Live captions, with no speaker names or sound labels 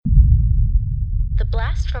The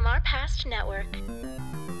Blast from Our Past Network.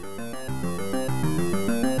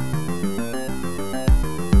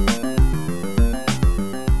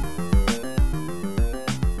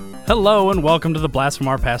 Hello and welcome to the Blast from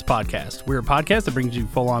Our Past podcast. We're a podcast that brings you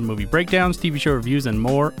full-on movie breakdowns, TV show reviews, and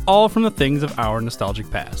more, all from the things of our nostalgic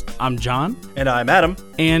past. I'm John. And I'm Adam.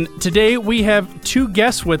 And today we have two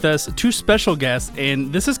guests with us, two special guests,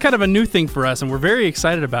 and this is kind of a new thing for us, and we're very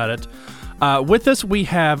excited about it. With us, we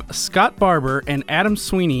have Scott Barber and Adam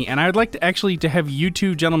Sweeney, and I'd like to have you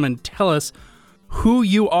two gentlemen tell us who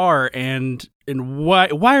you are and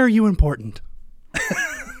why are you important?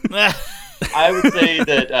 I would say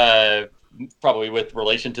that probably with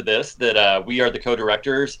relation to this, that we are the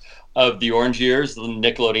co-directors of The Orange Years, the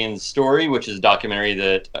Nickelodeon story, which is a documentary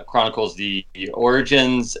that chronicles the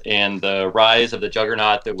origins and the rise of the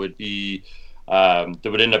juggernaut that would be that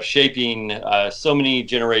would end up shaping so many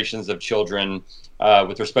generations of children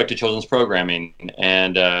with respect to children's programming.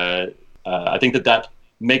 And I think that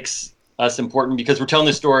makes us important because we're telling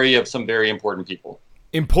the story of some very important people.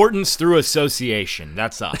 Importance through association.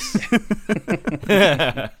 That's us.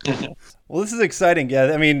 Well, this is exciting.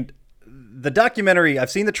 Yeah, I mean, the documentary,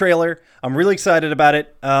 I've seen the trailer. I'm really excited about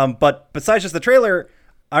it. But besides just the trailer,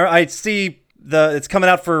 I see it's coming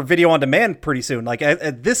out for video on demand pretty soon. Like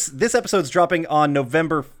this episode's dropping on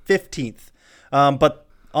November 15th. But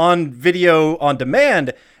on video on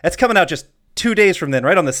demand, it's coming out just 2 days from then,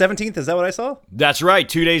 right? On the 17th, is that what I saw? That's right.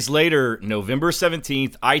 2 days later, November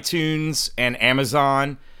 17th, iTunes and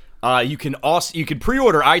Amazon. You can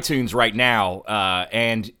pre-order iTunes right now,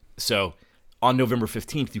 and so on November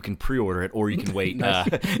 15th, you can pre-order it, or you can wait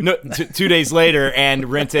 2 days later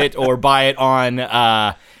and rent it or buy it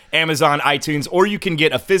on Amazon, iTunes, or you can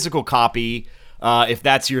get a physical copy if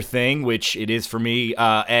that's your thing, which it is for me,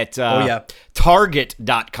 at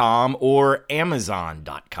Target.com or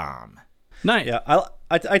Amazon.com. Nice. Yeah,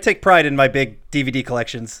 I take pride in my big DVD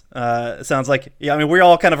collections. It sounds like, I mean, we're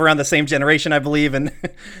all kind of around the same generation, I believe, and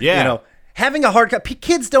having a hard copy.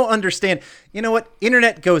 Kids don't understand. You know what?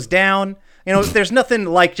 Internet goes down. There's nothing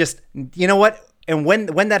like just, you know what? And when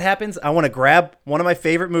that happens, I want to grab one of my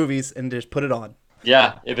favorite movies and just put it on.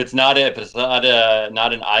 Yeah, if it's not an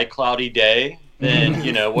iCloudy day, then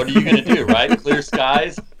what are you going to do, right? Clear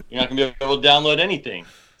skies, you're not going to be able to download anything.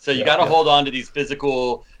 So you got to hold on to these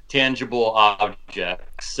physical, tangible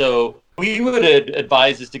objects. So we would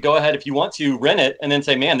advise is to go ahead, if you want to, rent it and then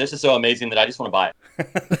say, man, this is so amazing that I just want to buy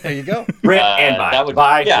it. There you go. Rent and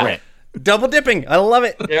buy. Rent. Double dipping. I love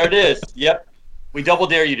it. There it is. Yep. We double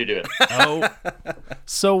dare you to do it. Oh.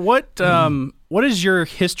 So what is your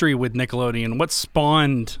history with Nickelodeon? What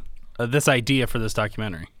spawned this idea for this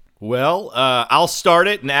documentary? Well, I'll start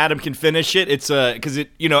it and Adam can finish it. It's because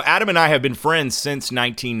Adam and I have been friends since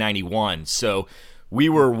 1991. So we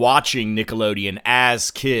were watching Nickelodeon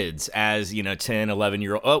as kids, as 10,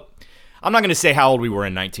 11-year-old. Oh, I'm not going to say how old we were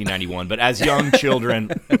in 1991, but as young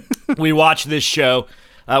children, we watched this show.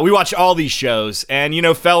 We watched all these shows and,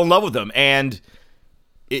 fell in love with them. And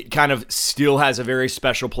it kind of still has a very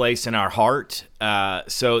special place in our heart.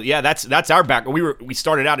 So yeah, that's our background. We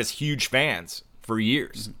started out as huge fans for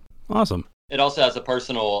years. Awesome. It also has a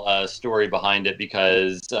personal story behind it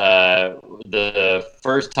because the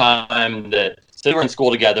first time that we were in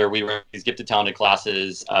school together, we were in these gifted talented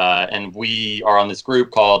classes, and we are on this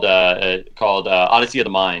group called Odyssey of the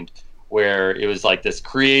Mind, where it was like this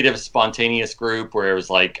creative, spontaneous group where it was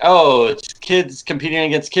like, oh, it's kids competing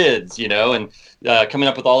against kids, and coming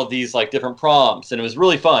up with all of these like different prompts, and it was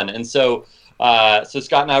really fun. And so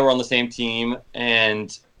Scott and I were on the same team,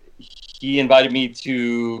 and he invited me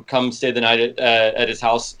to come stay the night at his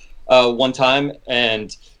house one time,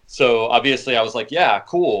 and so obviously I was like, yeah,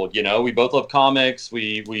 cool. We both love comics.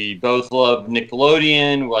 We both love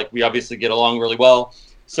Nickelodeon. Like, we obviously get along really well.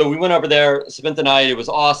 So we went over there, spent the night. It was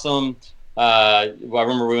awesome. I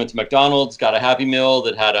remember we went to McDonald's, got a Happy Meal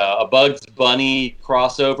that had a Bugs Bunny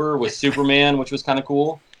crossover with Superman, which was kind of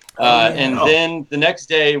cool. Then the next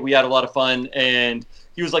day we had a lot of fun, and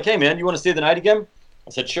he was like, hey man, you want to stay the night again? I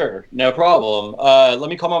said, sure, no problem. Let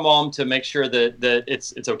me call my mom to make sure that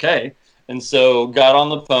it's okay. And so got on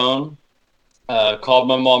the phone, called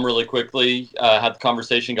my mom really quickly, had the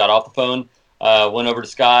conversation, got off the phone, went over to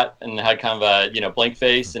Scott and had kind of a blank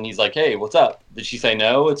face. And he's like, hey, what's up? Did she say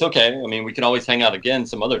no? It's okay. I mean, we can always hang out again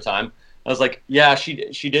some other time. I was like, yeah,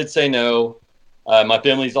 she did say no. My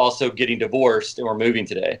family's also getting divorced and we're moving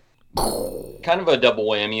today. Kind of a double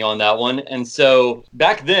whammy on that one. And so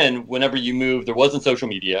back then, whenever you moved, there wasn't social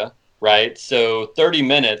media. Right. So 30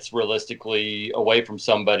 minutes realistically away from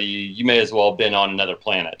somebody, you may as well have been on another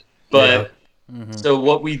planet. But So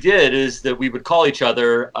what we did is that we would call each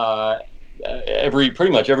other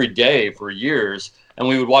pretty much every day for years, and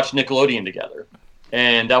we would watch Nickelodeon together.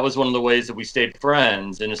 And that was one of the ways that we stayed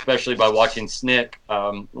friends, and especially by watching Snick.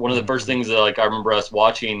 One of the first things that I remember us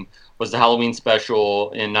watching was the Halloween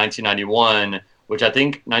special in 1991, which I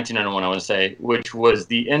think 1991 I want to say, which was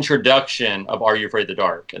the introduction of Are You Afraid of the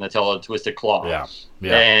Dark and the Tale of Twisted Claw. Yeah.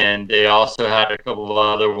 And they also had a couple of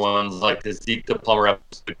other ones like the Zeke the Plumber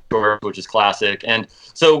episode, which is classic. And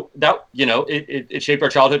so that, it shaped our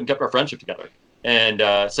childhood and kept our friendship together.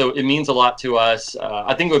 And so it means a lot to us.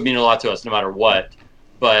 I think it would mean a lot to us no matter what.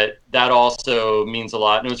 But that also means a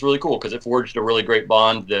lot, and it was really cool because it forged a really great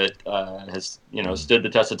bond that has, stood the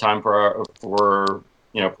test of time for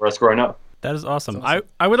us growing up. That is awesome.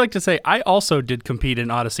 I would like to say I also did compete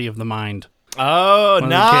in Odyssey of the Mind. Oh,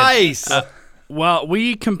 nice. Well,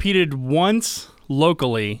 we competed once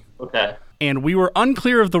locally. Okay. And we were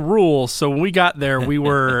unclear of the rules, so when we got there, we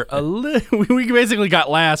were we basically got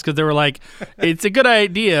last because they were like, "It's a good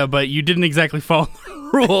idea, but you didn't exactly follow the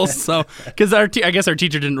rules." So, because I guess our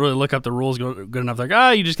teacher didn't really look up the rules good enough. Like,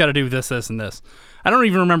 you just got to do this, this, and this. I don't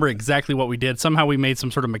even remember exactly what we did. Somehow we made some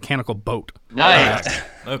sort of mechanical boat. Nice.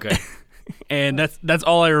 Okay. And that's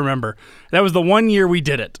all I remember. That was the one year we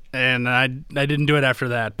did it, and I didn't do it after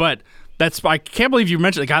that. But I can't believe you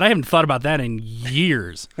mentioned it. God, I haven't thought about that in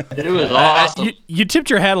years. It was awesome. You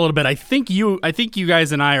tipped your hat a little bit. I think you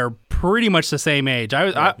guys and I are pretty much the same age.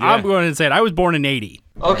 I'm going to say it. I was born in 80.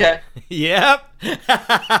 Okay. Yep.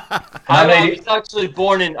 I was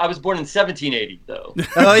born in 1780 though.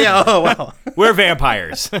 Oh yeah. Oh wow. We're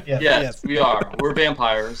vampires. Yes, we are. We're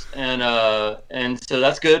vampires, and so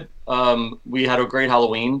that's good. We had a great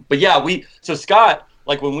Halloween, but yeah, so Scott,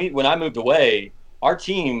 like when I moved away, our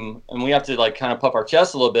team, and we have to kind of puff our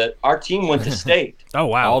chest a little bit. Our team went to state. Oh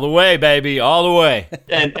wow! All the way, baby, all the way.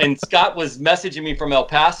 And Scott was messaging me from El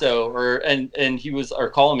Paso, and he was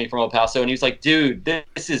calling me from El Paso, and he was like, "Dude,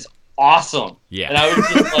 this is awesome." Yeah. And I was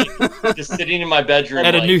just just sitting in my bedroom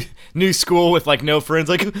at a new school with no friends.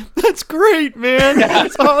 Like, that's great, man.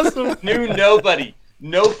 That's awesome. Knew nobody,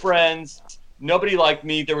 no friends. Nobody liked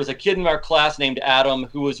me. There was a kid in our class named Adam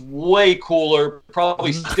who was way cooler,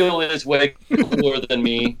 probably still is way cooler than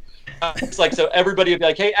me. It's so everybody would be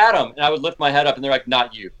like, "Hey, Adam," and I would lift my head up, and they're like,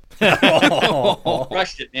 "Not you."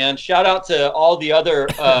 Crushed it, man. Shout out to all the other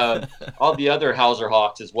Hauser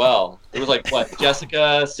Hawks as well. It was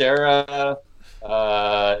Jessica, Sarah,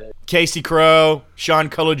 Casey Crow,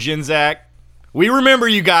 Sean Kolodzinzak. We remember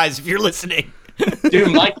you guys if you're listening.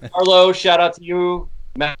 Dude, Mike Carlo, shout out to you.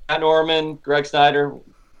 Matt Norman, Greg Snyder,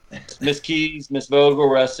 Miss Keys, Miss Vogel,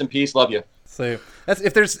 rest in peace. Love you. So that's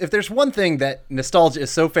if there's one thing that nostalgia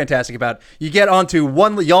is so fantastic about, you get onto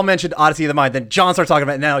one. Y'all mentioned Odyssey of the Mind, then John starts talking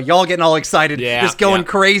about it now. Y'all getting all excited, just going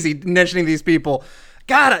crazy mentioning these people.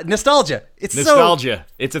 God, nostalgia. It's nostalgia.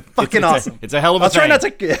 It's awesome. It's a hell of a thing. I'll try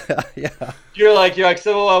not to. Yeah. You're like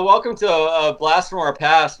so. Welcome to a blast from our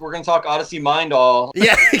past. We're gonna talk Odyssey Mind all.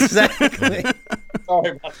 Yeah, exactly. Sorry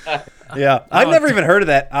about that. Yeah, I've never even heard of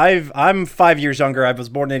that. I'm 5 years younger. I was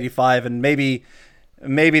born in '85, and maybe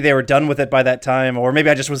they were done with it by that time, or maybe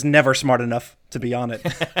I just was never smart enough to be on it.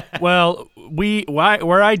 Well,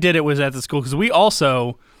 where I did it was at the school because we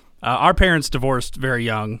also our parents divorced very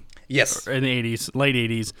young. Yes, in the late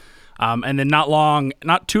 '80s, and then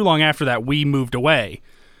not too long after that, we moved away.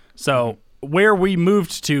 So where we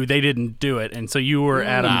moved to, they didn't do it, and so you were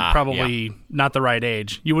probably not the right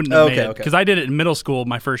age. You wouldn't have made it because I did it in middle school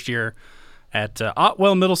my first year at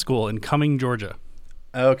Otwell Middle School in Cumming, Georgia.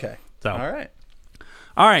 Okay. So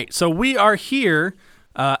All right. So we are here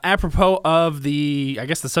apropos of the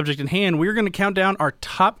subject in hand. We're going to count down our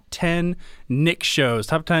top 10 Nick shows,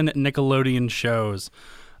 top 10 Nickelodeon shows.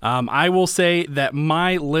 I will say that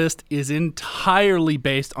my list is entirely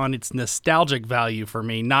based on its nostalgic value for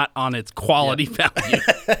me, not on its quality value.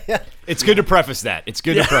 It's good to preface that.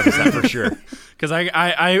 For sure. Because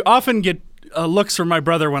I often get looks from my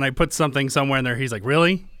brother when I put something somewhere in there. He's like,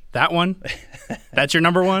 "Really? That one? That's your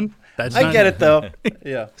number one?" I get it, though.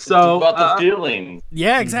 Yeah. So it's about the feeling.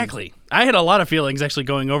 Yeah, exactly. I had a lot of feelings actually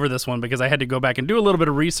going over this one because I had to go back and do a little bit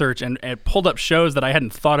of research and pulled up shows that I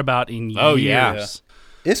hadn't thought about in years. Oh, yeah.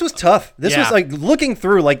 This was tough. This was looking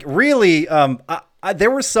through, really,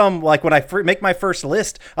 there were some, when I make my first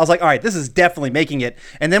list, I was like, all right, this is definitely making it.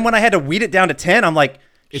 And then when I had to weed it down to 10, I'm like,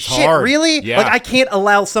 it's shit, hard. Really? Yeah. I can't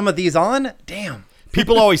allow some of these on? Damn.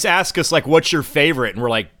 People always ask us, what's your favorite? And we're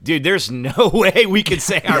like, dude, there's no way we could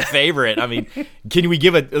say our favorite. I mean, can we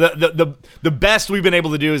give it the best we've been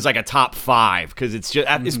able to do is a top 5 because it's just,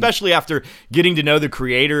 especially after getting to know the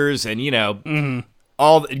creators and,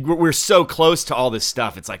 we're so close to all this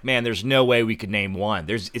stuff. It's like, man, there's no way we could name one.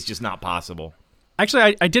 It's just not possible.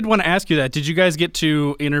 Actually, I did want to ask you that. Did you guys get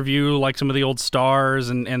to interview like some of the old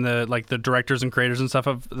stars and the directors and creators and stuff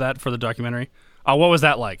of that for the documentary? What was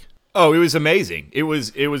that like? Oh, it was amazing. It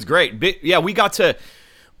was great. Yeah, we got to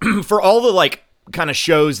for all the like kind of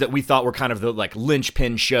shows that we thought were kind of the like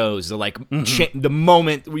linchpin shows, the like the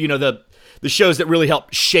moment, the shows that really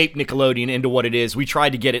helped shape Nickelodeon into what it is. We tried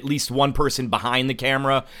to get at least one person behind the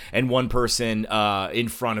camera and one person in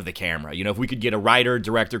front of the camera. You know, if we could get a writer,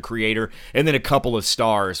 director, creator, and then a couple of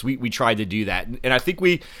stars, we tried to do that. And I think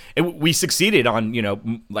we succeeded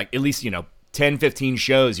on, like at least, 10, 15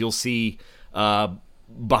 shows you'll see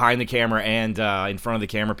behind the camera and in front of the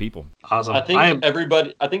camera people. Awesome. I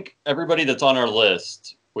think everybody that's on our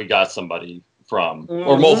list, we got somebody from,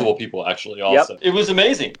 or multiple people actually also. It was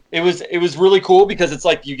amazing. It was really cool because it's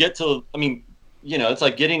like you get to, it's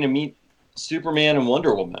like getting to meet Superman and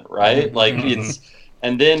Wonder Woman, right? Like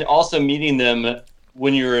and then also meeting them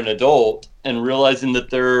when you're an adult and realizing that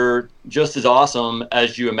they're just as awesome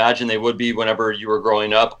as you imagine they would be whenever you were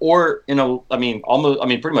growing up, or,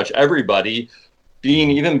 pretty much everybody being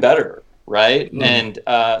even better. Right. And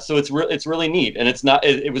so it's really neat. And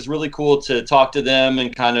it was really cool to talk to them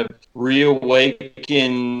and kind of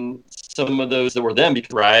reawaken some of those that were them,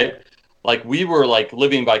 because, right, like we were like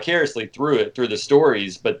living vicariously through the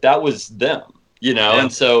stories, but that was them,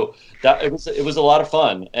 and so that it was a lot of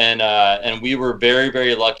fun. And we were very,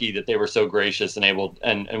 very lucky that they were so gracious and able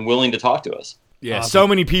and willing to talk to us. Yeah. Awesome. So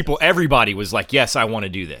many people, everybody was like, yes, I want to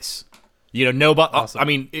do this. Nobody,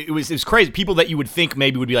 awesome. It was crazy. People that you would think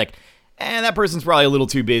maybe would be like, that person's probably a little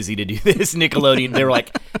too busy to do this. Nickelodeon, they were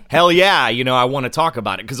like, hell yeah, I want to talk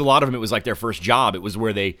about it. Because a lot of them, it was like their first job. It was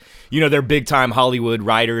where they, they're big time Hollywood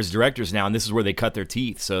writers, directors now, and this is where they cut their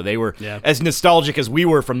teeth. So they were as nostalgic as we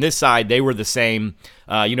were from this side. They were the same.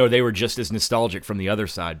 They were just as nostalgic from the other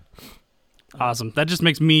side. Awesome. That just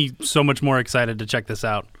makes me so much more excited to check this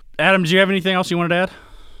out. Adam, do you have anything else you wanted to add?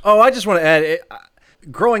 Oh, I just want to add,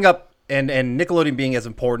 growing up, and Nickelodeon being as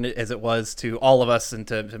important as it was to all of us and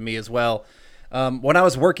to me as well. When I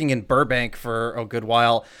was working in Burbank for a good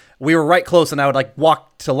while, we were right close, and I would like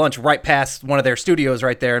walk to lunch right past one of their studios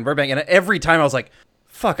right there in Burbank. And every time I was like,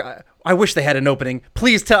 fuck, I wish they had an opening.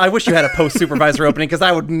 Please I wish you had a post supervisor opening, because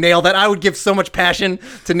I would nail that. I would give so much passion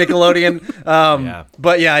to Nickelodeon.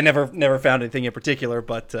 But yeah, I never found anything in particular,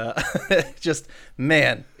 but just,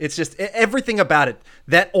 man, it's just everything about it.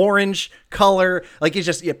 That orange color, like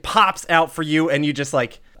it pops out for you, and you just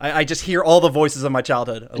like, I just hear all the voices of my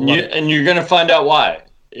childhood. And you're going to find out why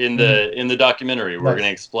in the documentary. We're going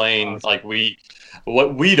to explain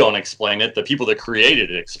what we don't explain it, the people that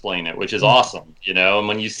created it explain it, which is awesome, And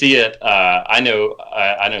when you see it, I know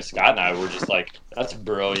Scott and I were just like, that's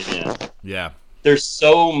brilliant. Yeah. There's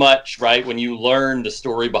so much, right? When you learn the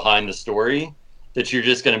story behind the story, that you're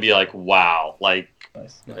just going to be like, wow, like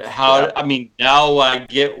how, now I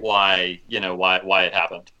get why it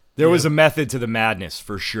happened. There was a method to the madness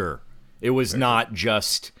for sure. It was not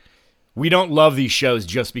just, we don't love these shows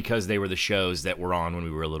just because they were the shows that were on when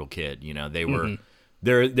we were a little kid. They were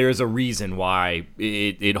there's a reason why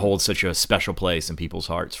it holds such a special place in people's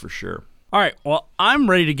hearts for sure. All right, well, I'm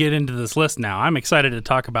ready to get into this list now. I'm excited to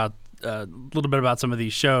talk about a little bit about some of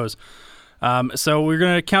these shows. So we're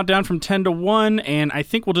going to count down from 10 to 1, and I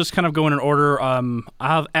think we'll just kind of go in an order. I'll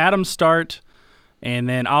have Adam start, and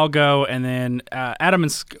then I'll go, and then Adam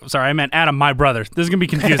I meant Adam, my brother. This is going to be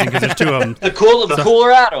confusing because there's two of them. The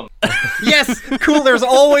cooler Adam. Yes, cool. There's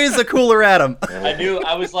always a cooler Adam.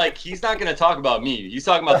 I was like, he's not going to talk about me. He's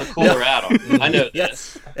talking about the cooler Adam. I know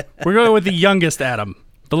this. We're going with the youngest Adam,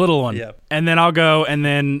 the little one. Yeah. And then I'll go, and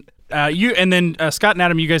then Scott and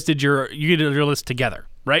Adam, you guys did your list together,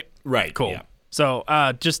 right? Right. Cool. Yeah. So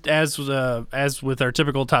just as with our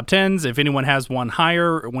typical top 10s, if anyone has one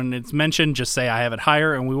higher, when it's mentioned, just say I have it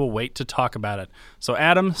higher, and we will wait to talk about it. So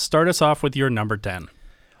Adam, start us off with your number 10.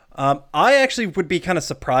 I actually would be kind of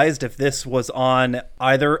surprised if this was on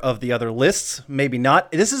either of the other lists. Maybe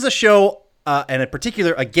not. This is a show, and in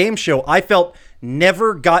particular, a game show I felt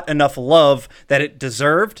never got enough love that it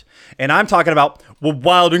deserved. And I'm talking about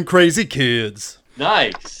Wild and Crazy Kids.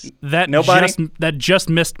 Nice. That just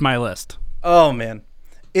missed my list. Oh man,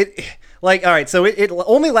 all right. So it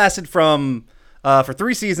only lasted for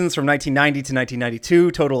 3 seasons from 1990 to 1992,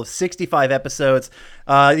 total of 65 episodes.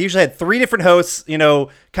 They usually had 3 different hosts,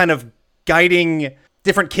 kind of guiding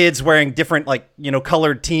different kids wearing different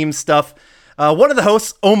colored team stuff. One of the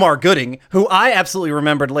hosts, Omar Gooding, who I absolutely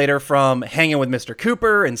remembered later from Hanging with Mr.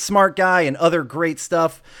 Cooper and Smart Guy and other great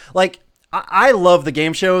stuff. Like, I love the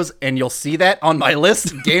game shows, and you'll see that on my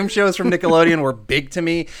list. Game shows from Nickelodeon were big to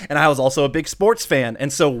me, and I was also a big sports fan.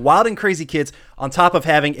 And so Wild and Crazy Kids, on top of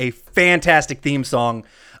having a fantastic theme song,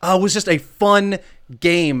 was just a fun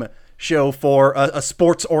game show for a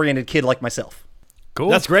sports-oriented kid like myself. Cool.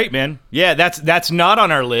 That's great, man. Yeah, that's not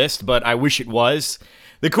on our list, but I wish it was.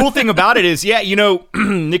 The cool thing about it is,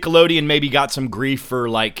 Nickelodeon maybe got some grief for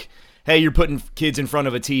like, hey, you're putting kids in front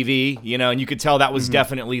of a TV, and you could tell that was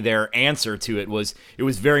definitely their answer to it. It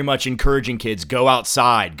was very much encouraging kids, go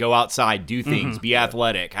outside, do things, be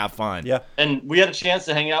athletic, have fun. Yeah. And we had a chance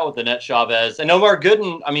to hang out with Annette Chavez and Omar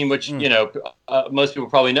Gooden, which, most people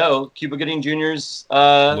probably know, Cuba Gooding Jr.'s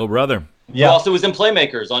Little brother. who also was in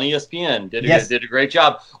Playmakers on ESPN. Did a great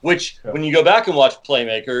job. Which, when you go back and watch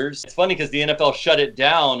Playmakers, it's funny because the NFL shut it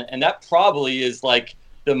down, and that probably is like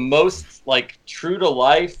the most like true to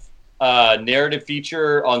life narrative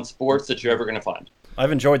feature on sports that you're ever going to find.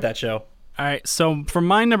 I've enjoyed that show. All right, so for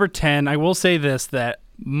my number 10, I will say this, that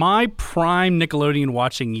my prime Nickelodeon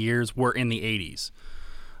watching years were in the 80s.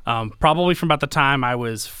 Probably from about the time I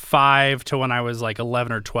was 5 to when I was like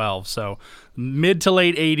 11 or 12. So mid to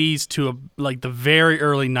late 80s to like the very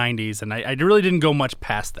early 90s, and I really didn't go much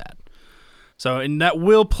past that. So and that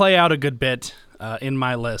will play out a good bit in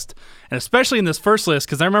my list, and especially in this first list,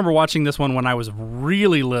 because I remember watching this one when I was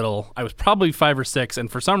really little. I was probably 5 or 6, and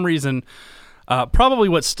for some reason, probably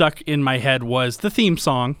what stuck in my head was the theme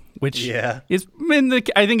song, which is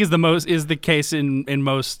I think is the case in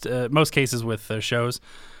most cases with shows,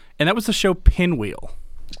 and that was the show Pinwheel.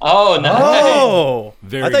 Oh, nice. Oh,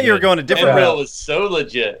 Very I thought you were good. going a different Pinwheel route. was so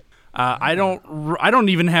legit. I don't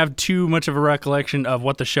even have too much of a recollection of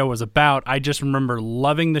what the show was about. I just remember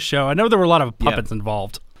loving the show. I know there were a lot of puppets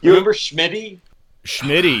involved. You remember Schmitty?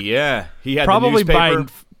 Schmitty, yeah. He had Probably the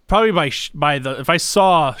newspaper. by the if I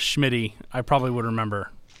saw Schmitty, I probably would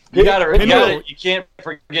remember. You can't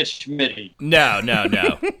forget Schmitty. No.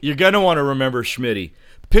 You're going to want to remember Schmitty.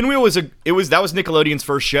 Pinwheel was Nickelodeon's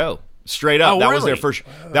first show. Straight up. Oh, that was really? their first.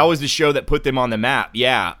 That was the show that put them on the map.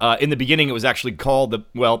 Yeah. In the beginning, it was actually called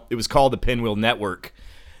the Pinwheel Network.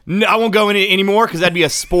 No, I won't go into it anymore because that'd be a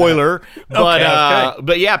spoiler. But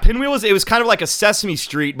but yeah, Pinwheel was kind of like a Sesame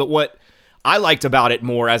Street. But what I liked about it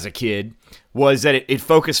more as a kid was that it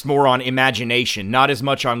focused more on imagination, not as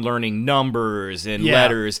much on learning numbers and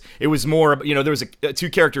letters. It was more, there was two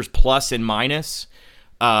characters, plus and minus.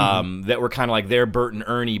 That were kind of like their Bert and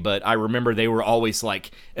Ernie, but I remember they were always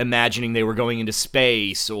like imagining they were going into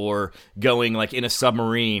space or going like in a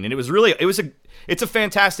submarine, and it's a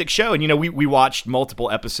fantastic show. And we watched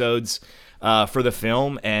multiple episodes for the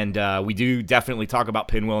film, and we do definitely talk about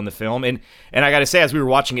Pinwheel in the film, and I got to say, as we were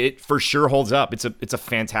watching it, it for sure holds up. It's a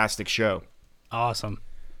fantastic show. Awesome.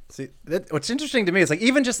 See, what's interesting to me is like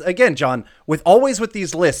even just again, John, with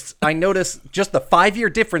these lists, I notice just the 5-year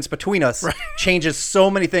difference between us changes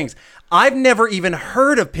so many things. I've never even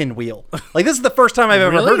heard of Pinwheel. Like this is the first time I've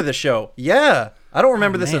ever heard of this show. Yeah, I don't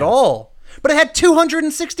remember this at all. But it had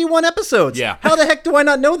 261 episodes. Yeah. How the heck do I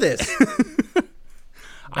not know this?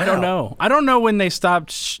 I don't know. I don't know when they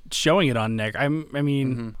stopped showing it on Nick.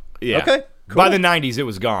 Yeah. Okay, cool. By the 90s, it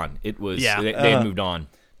was gone. It was they had moved on.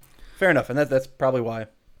 Fair enough, and that's probably why.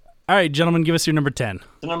 All right, gentlemen, give us your number 10.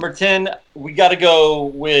 So number 10, we got to go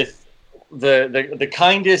with the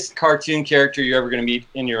kindest cartoon character you're ever going to meet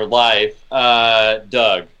in your life,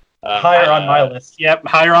 Doug. Higher on my list. Yep,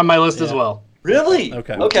 higher on my list as well. Really?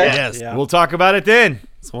 Okay. Yes. Yeah. We'll talk about it then.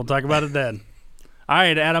 So we'll talk about it then. All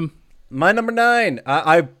right, Adam. My number 9.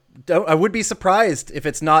 I would be surprised if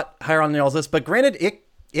it's not higher on y'all's list, but granted,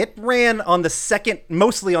 it ran on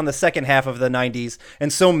mostly on the second half of the 90s,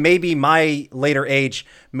 and so maybe my later age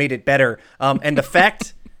made it better. And the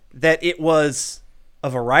fact that it was a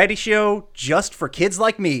variety show just for kids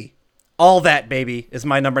like me, All That, baby, is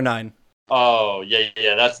my number 9. Oh, yeah,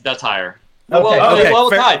 that's higher. Okay. Well,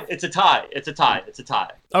 Fair. tied. It's a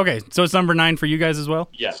tie. Okay, so it's number 9 for you guys as well?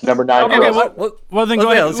 Yes. Number 9. Okay, Well, well then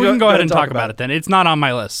let's we can go ahead and talk about about it then. It's not on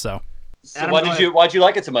my list, so. So Adam, why'd you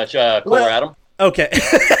like it so much, Cooler Adam? Okay.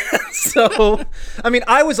 So,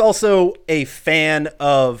 I was also a fan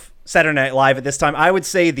of Saturday Night Live at this time. I would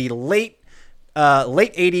say the late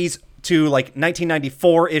 80s to like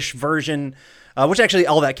 1994-ish version, which actually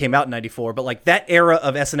all that came out in 94. But like that era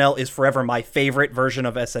of SNL is forever my favorite version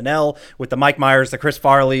of SNL, with the Mike Myers, the Chris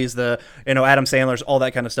Farleys, the Adam Sandler's, all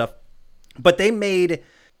that kind of stuff. But they made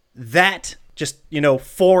that just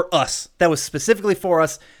for us. That was specifically for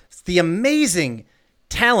us. It's the amazing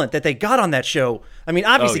talent that they got on that show. I mean,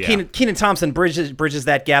 obviously, Kenan Thompson bridges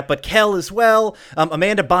that gap, but Kel as well.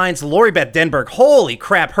 Amanda Bynes, Lori Beth Denberg. Holy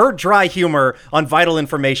crap. Her dry humor on Vital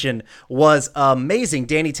Information was amazing.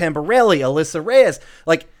 Danny Tamborelli, Alyssa Reyes.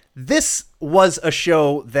 Like, this was a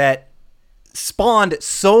show that spawned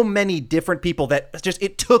so many different people that just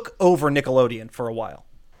it took over Nickelodeon for a while.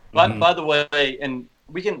 By the way, and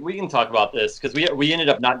we can talk about this because we ended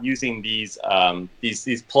up not using these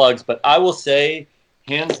plugs, but I will say,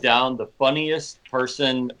 hands down, the funniest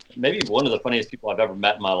person, maybe one of the funniest people I've ever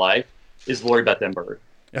met in my life, is Lori Beth Denberg.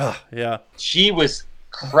 Oh, yeah. She was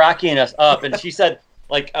cracking us up, and she said,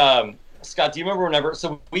 like, Scott, do you remember whenever?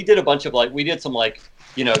 So we did a bunch of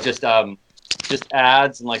just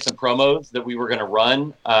ads and like some promos that we were going to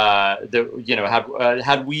run.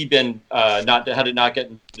 Had we been had it not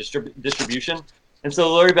gotten distribution. And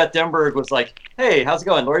so Lori Beth Denberg was like, "Hey, how's it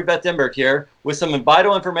going? Lori Beth Denberg here with some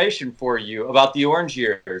vital information for you about the Orange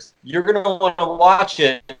Years. You're going to want to watch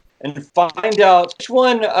it and find out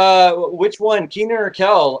which one, Keenan or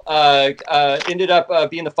Kel, ended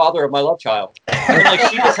up being the father of my love child." And like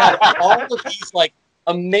she just had all of these like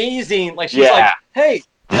amazing, like she's like, "Hey,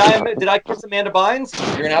 did I kiss Amanda Bynes?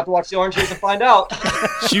 You're gonna have to watch the Orange Years and find out."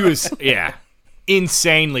 She was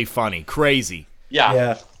insanely funny, crazy.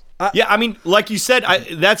 Yeah. I mean, like you said,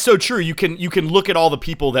 that's so true. You can look at all the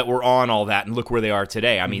people that were on all that and look where they are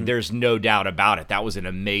today. I mean, there's no doubt about it. That was an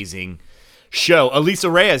amazing show.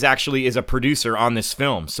 Elisa Reyes actually is a producer on this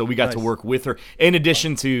film, so we got to work with her. In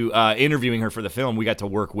addition to interviewing her for the film, we got to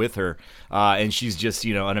work with her, and she's just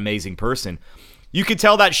an amazing person. You could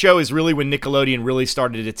tell that show is really when Nickelodeon really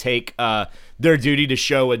started to take their duty to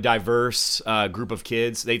show a diverse group of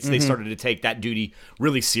kids. They started to take that duty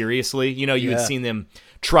really seriously. You had seen them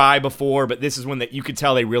try before, but this is when you could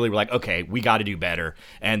tell they really were like, okay, we got to do better,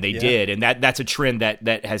 and they did. And that's a trend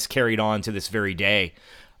that has carried on to this very day.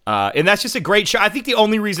 And that's just a great show. I think the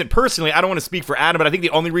only reason, personally, I don't want to speak for Adam, but I think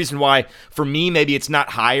the only reason why, for me, maybe it's not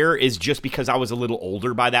higher is just because I was a little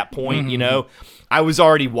older by that point, I was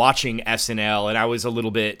already watching SNL, and I was a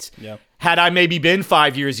little bit... Had I maybe been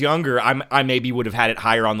 5 years younger, I maybe would have had it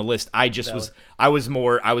higher on the list. I just was playing, I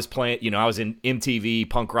was in MTV,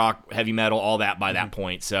 punk rock, heavy metal, all that by that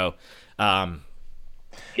point. So, I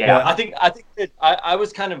think that I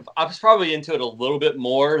was probably into it a little bit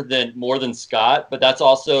more than Scott, but that's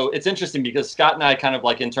also, it's interesting because Scott and I kind of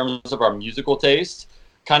like in terms of our musical taste,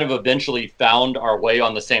 kind of eventually found our way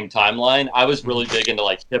on the same timeline. I was really big into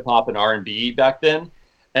like hip hop and R&B back then.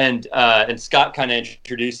 And Scott kind of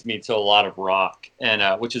introduced me to a lot of rock, and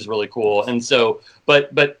which is really cool. And so, but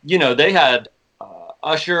they had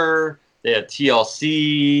Usher, they had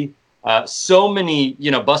TLC, so many,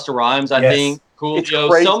 Busta Rhymes, I think,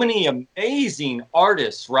 Coolio, so many amazing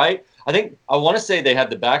artists, right? I want to say they had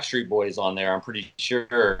the Backstreet Boys on there. I'm pretty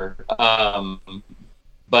sure.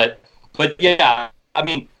 But yeah, I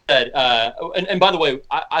mean, and by the way,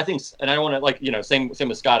 I think, and I don't want to same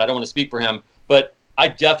with Scott. I don't want to speak for him, but I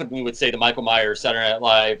definitely would say the Michael Myers, Saturday Night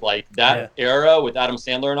Live, like that era with Adam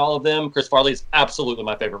Sandler and all of them. Chris Farley is absolutely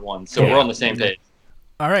my favorite one. So we're on the same page.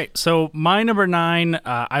 All right. So my number 9,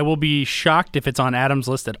 I will be shocked if it's on Adam's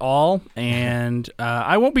list at all, and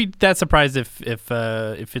I won't be that surprised if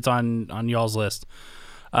it's on y'all's list.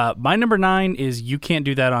 My number 9 is You Can't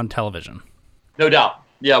Do That on Television. No doubt.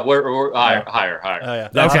 Yeah, we're higher. Oh, yeah.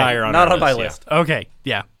 That's higher on not our on my list. list. Okay,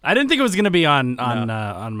 yeah. I didn't think it was going to be on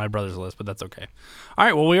my brother's list, but that's okay. All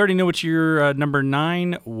right, well, we already know what your number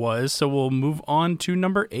 9 was, so we'll move on to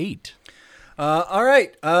number 8. All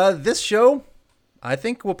right. This show, I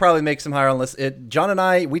think we'll probably make some higher on lists. John and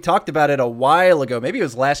I, we talked about it a while ago. Maybe it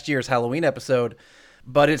was last year's Halloween episode,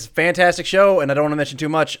 but it's a fantastic show, and I don't want to mention too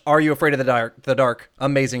much. Are You Afraid of the Dark?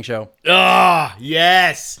 Amazing show. Ah,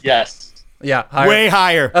 yes. Yes. Yeah, higher. Way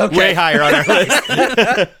higher. Okay. Way higher on our list.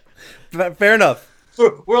 Fair enough.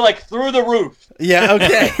 We're like through the roof. Yeah,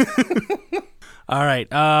 okay. All right.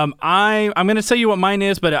 I'm going to tell you what mine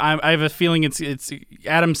is, but I have a feeling it's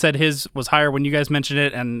Adam said his was higher when you guys mentioned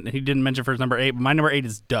it, and he didn't mention for his number 8. But my number 8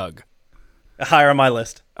 is Doug. Higher on my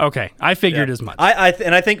list. Okay, I figured as much. I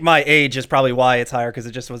think my age is probably why it's higher, because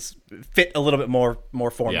it just was fit a little bit more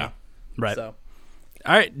for me. Right. So.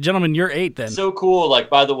 All right, gentlemen, you're 8 then. So cool, like,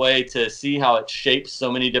 by the way, to see how it shapes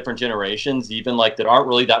so many different generations, even like that aren't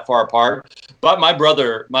really that far apart. But my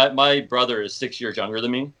brother is 6 years younger than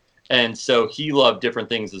me, and so he loved different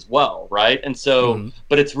things as well, right? And so,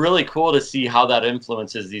 but it's really cool to see how that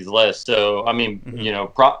influences these tests. So, I mean,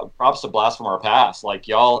 props to Blast from Our Past. Like,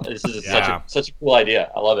 y'all, this is such a cool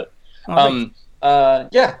idea. I love it.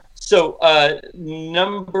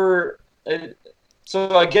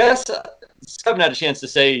 So I guess haven't had a chance to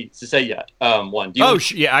say yet. One. Do you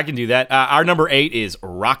Yeah, I can do that. Our number 8 is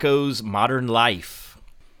Rocco's Modern Life.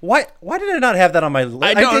 Why did I not have that on my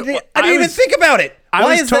list? I didn't I even was- think about it. I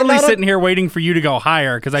Why was is that totally not on- sitting here waiting for you to go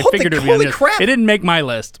higher because I Holy- figured it would be on holy this. crap. It didn't make my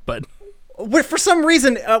list, but For some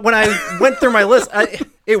reason, when I went through my list,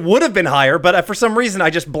 it would have been higher, but for some reason, I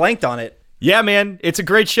just blanked on it. Yeah, man, it's a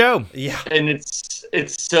great show. Yeah. And it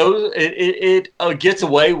gets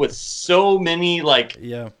away with so many like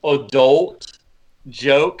adult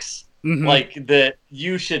jokes like that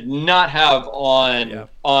you should not have on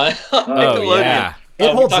Nickelodeon. Yeah.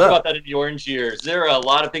 It holds we talked up. about that in the orange years. There are a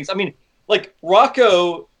lot of things. I mean, like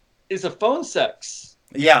Rocco is a phone sex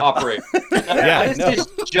operator. That is his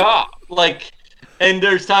job. Like, and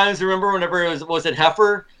there's times, remember whenever it was it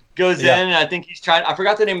Heifer goes in and I think he's trying, I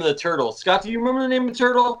forgot the name of the turtle. Scott, do you remember the name of the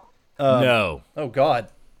turtle? No. Oh God.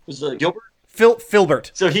 Was it Gilbert?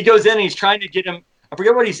 Filbert. So he goes in and he's trying to get him. I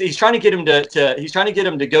forget what he's trying to get him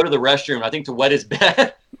to go to the restroom. I think to wet his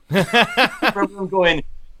bed. I remember him going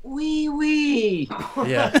wee wee.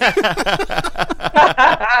 Yeah.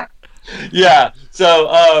 Yeah.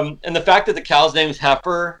 So and the fact that the cow's name's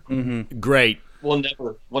Heifer, Great. will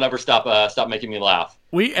never stop making me laugh.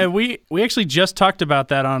 we actually just talked about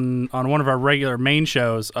that on one of our regular main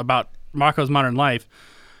shows about Rocco's Modern Life.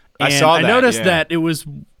 And I saw that, I noticed yeah. that it was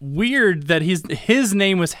weird that his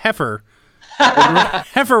name was Heifer.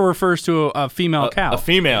 Heifer refers to a female cow. A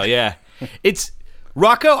female, yeah. It's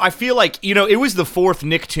Rocco, I feel like, it was the 4th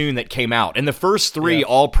Nicktoon that came out, and the first 3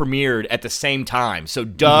 all premiered at the same time. So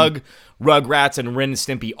Doug, Rugrats, and Ren and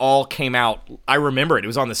Stimpy all came out. I remember it. It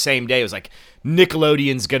was on the same day. It was like,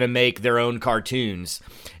 Nickelodeon's going to make their own cartoons.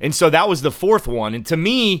 And so that was the 4th one. And to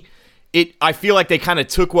me, I feel like they kind of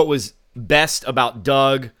took what was best about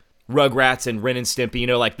Doug, Rugrats, and Ren and Stimpy,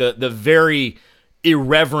 like the very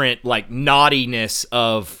irreverent, like, naughtiness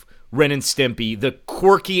of Ren and Stimpy, the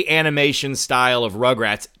quirky animation style of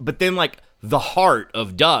Rugrats, but then like the heart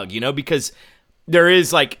of Doug, because there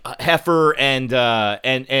is like Heifer and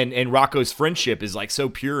Rocco's friendship is like so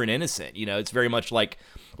pure and innocent. It's very much like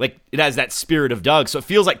it has that spirit of Doug. So it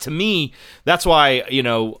feels like to me that's why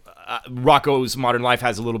Rocco's Modern Life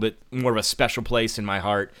has a little bit more of a special place in my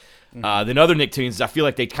heart than other Nicktoons. I feel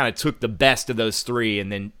like they kind of took the best of those 3 and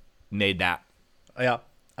then made that. Yeah,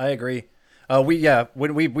 I agree.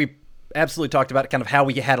 When we absolutely talked about kind of how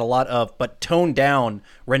we had a lot of but toned down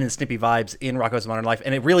Ren and Stimpy vibes in Rocco's Modern Life,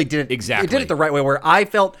 and it really did it Exactly. It did it the right way, where I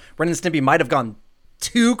felt Ren and Stimpy might have gone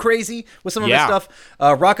too crazy with some of his stuff.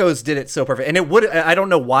 Rocco's did it so perfect, and it would. I don't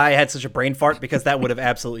know why I had such a brain fart, because that would have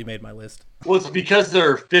absolutely made my list. Well, it's because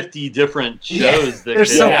there are 50 different shows that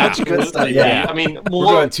there's so could much good stuff. absolutely Yeah. be. I mean, We're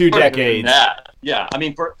going 2 than decades. that. Yeah, I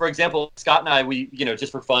mean, for example, Scott and I, we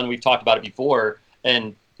just for fun, we've talked about it before,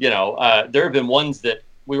 and there have been ones that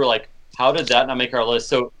we were like, how did that not make our list?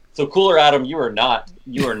 So Cooler Adam, you are not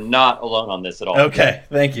alone on this at all. Okay,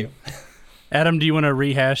 thank you. Adam, do you want to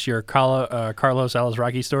rehash your Carlos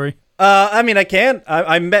Alazraki story? I mean, I can.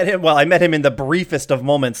 I met him. Well, I met him in the briefest of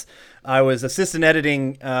moments. I was assistant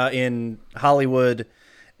editing in Hollywood,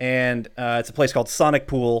 and it's a place called Sonic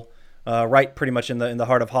Pool, right pretty much in the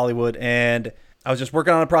heart of Hollywood. And I was just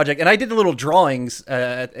working on a project, and I did little drawings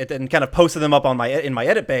and kind of posted them up on in my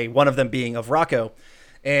edit bay. One of them being of Rocco,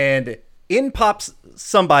 and in pops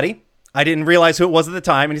somebody. I didn't realize who it was at the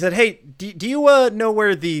time, and he said, "Hey, do you know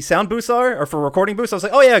where the sound booths are, or for recording booths?" I was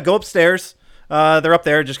like, "Oh yeah, go upstairs. They're up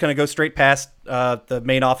there. Just kind of go straight past the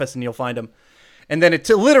main office, and you'll find them." And then it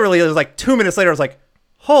was like 2 minutes later. I was like,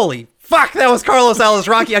 "Holy fuck, that was Carlos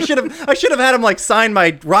Alazraki. I should have had him like sign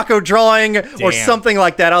my Rocco drawing or something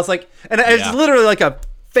like that." I was like, and it's literally like a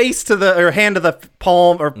face to the or hand to the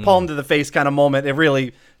palm or palm to the face kind of moment. It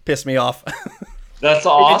really pissed me off. That's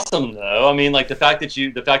awesome, though. I mean, like the fact that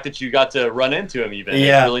you got to run into him, even,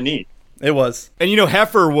 it's really neat. It was. And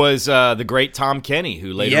Heifer was the great Tom Kenny,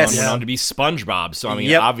 who later on went on to be SpongeBob. So I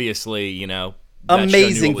mean, obviously, that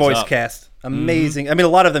amazing show knew what was voice up. cast, amazing. I mean, a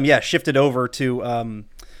lot of them, shifted over to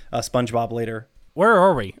SpongeBob later. Where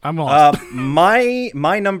are we? I'm lost.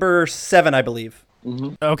 My number 7, I believe.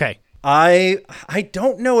 Okay. I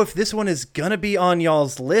don't know if this one is gonna be on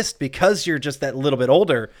y'all's list because you're just that little bit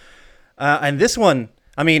older. And this one,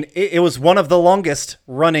 I mean, it was one of the longest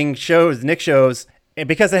running shows, Nick shows, and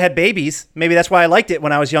because it had babies, maybe that's why I liked it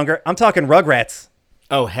when I was younger. I'm talking Rugrats.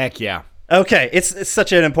 Oh, heck yeah. Okay, it's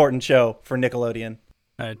such an important show for Nickelodeon.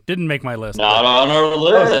 It didn't make my list. Not on our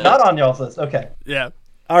list. Not on y'all's list. Okay. Yeah.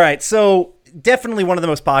 All right, so definitely one of the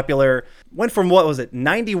most popular. Went from, what was it,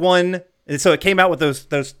 91? So it came out with those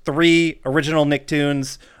 3 original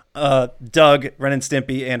Nicktoons, Doug, Ren and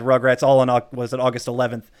Stimpy, and Rugrats, all on, was it August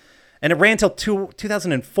 11th? And it ran till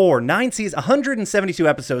 2004. 9 seasons, 172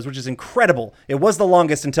 episodes, which is incredible. It was the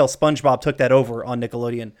longest until SpongeBob took that over on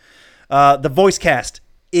Nickelodeon. The voice cast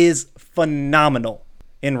is phenomenal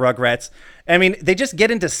in Rugrats. I mean, they just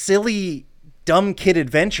get into silly, dumb kid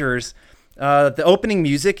adventures. The opening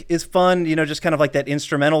music is fun, just kind of like that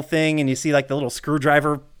instrumental thing, and you see like the little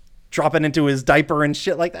screwdriver dropping into his diaper and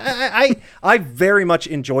shit like that. I very much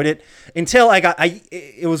enjoyed it until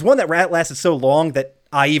it was one that lasted so long that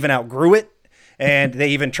I even outgrew it, and they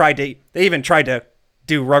even tried to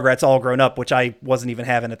do Rugrats All Grown Up, which I wasn't even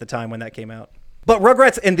having at the time when that came out. But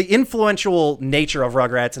Rugrats and the influential nature of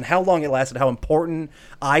Rugrats and how long it lasted, how important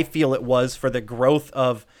I feel it was for the growth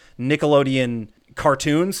of Nickelodeon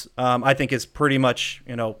cartoons, I think is pretty much,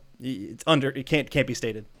 it can't be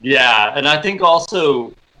stated. Yeah, and I think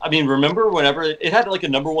also, I mean, remember whenever it had like a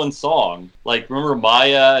number one song, like remember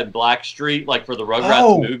Maya and Blackstreet, like for the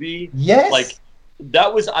Rugrats movie? Yes. Like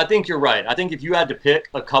that was, I think you're right. I think if you had to pick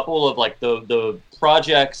a couple of like the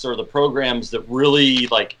projects or the programs that really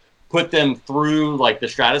like put them through like the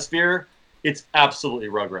stratosphere, it's absolutely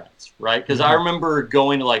Rugrats, right? Because I remember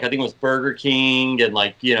going to like, I think it was Burger King and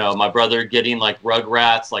like, my brother getting like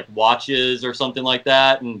Rugrats like watches or something like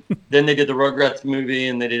that. And then they did the Rugrats movie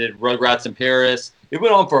and they did Rugrats in Paris. It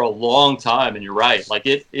went on for a long time, and you're right. Like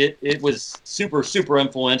it was super, super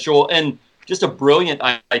influential and just a brilliant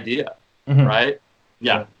idea, right?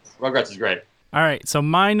 Yeah, Rugrats is great. All right, so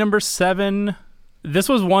my number 7, this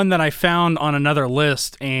was one that I found on another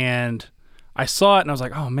list, and I saw it, and I was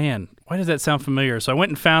like, oh, man, why does that sound familiar? So I went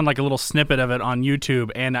and found like a little snippet of it on YouTube,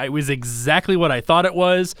 and it was exactly what I thought it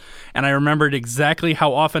was, and I remembered exactly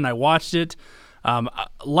how often I watched it.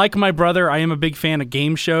 Like my brother, I am a big fan of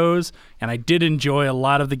game shows, and I did enjoy a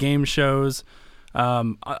lot of the game shows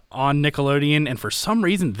on Nickelodeon, and for some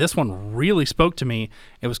reason, this one really spoke to me.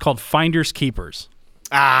 It was called Finders Keepers.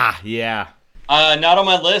 Ah, yeah. Not on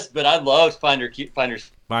my list, but I loved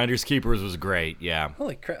Finders. Finders Keepers was great, yeah.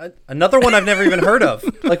 Holy crap! Another one I've never even heard of.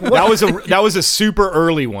 Like what? That was a super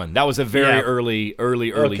early one. That was a very early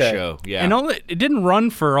show. Yeah, and it didn't run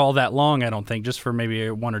for all that long. I don't think, just for maybe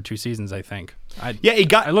 1 or 2 seasons. I think. It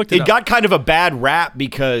got kind of a bad rap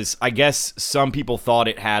because I guess some people thought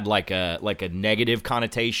it had like a negative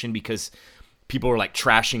connotation because people were like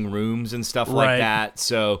trashing rooms and stuff like that.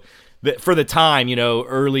 So. For the time,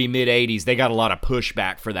 early mid '80s, they got a lot of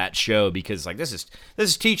pushback for that show because like this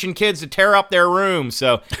is teaching kids to tear up their rooms.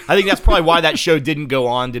 So I think that's probably why that show didn't go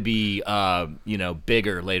on to be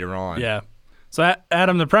bigger later on. Yeah. So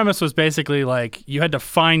Adam, the premise was basically like you had to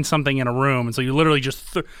find something in a room, and so you literally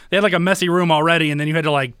just they had like a messy room already, and then you had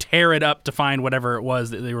to like tear it up to find whatever it was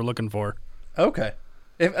that they were looking for. Okay.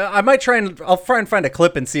 I'll try and find a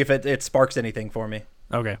clip and see if it sparks anything for me.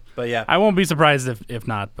 Okay. But yeah. I won't be surprised if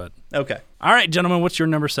not, but. Okay. All right, gentlemen, what's your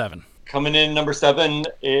number 7? Coming in number 7,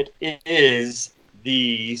 it is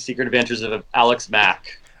The Secret Adventures of Alex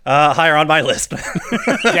Mack. Higher on my list.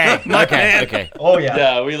 Dang. Okay. Oh yeah.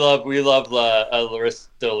 Yeah, we love Larissa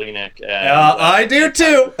Olenek. I do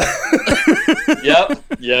too. Yep.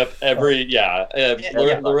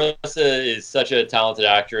 Larissa is such a talented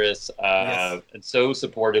actress and so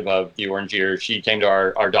supportive of the Orange Year. She came to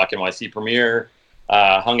our Doc NYC premiere,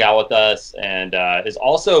 hung out with us, and has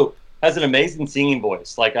an amazing singing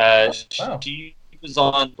voice. Like she was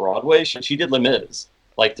on Broadway. She did Les Mis,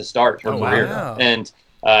 like to start her career, and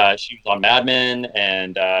she was on Mad Men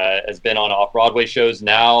and has been on off-Broadway shows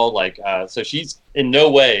now. Like, so she's in no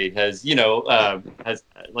way has I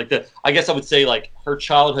guess I would say like her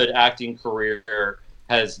childhood acting career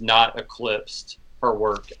has not eclipsed her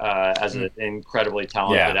work as an incredibly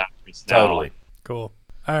talented actress now. Totally. Cool.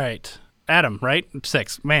 All right. Adam, right?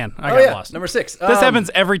 6. Man, I got lost. Number 6. This happens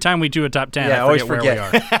every time we do a top 10. Yeah, I always forget.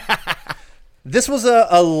 Where we are. This was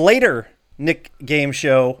a later Nick game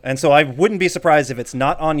show, and so I wouldn't be surprised if it's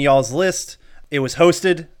not on y'all's list. It was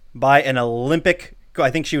hosted by an Olympic,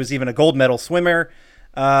 I think she was even a gold medal swimmer.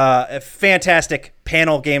 A fantastic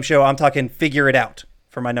panel game show. I'm talking Figure It Out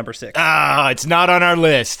for my number 6. It's not on our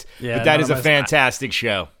list, Yeah, but that is a fantastic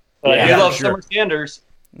show. We love Summer Sanders.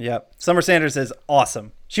 Yep. Summer Sanders is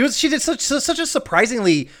awesome. She did such a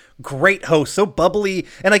surprisingly great host, so bubbly,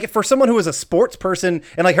 and like for someone who was a sports person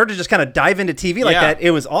and like her to just kind of dive into TV like that,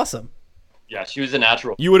 it was awesome. Yeah, she was a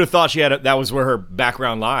natural. You would have thought that was where her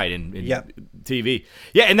background lied in TV.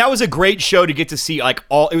 Yeah, and that was a great show to get to see. Like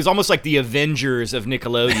it was almost like the Avengers of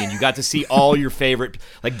Nickelodeon. You got to see all your favorite,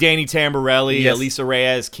 like Danny Tamborelli, Elisa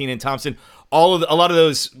Reyes, Kenan Thompson. A lot of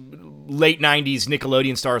those late 90s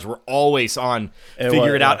Nickelodeon stars were always on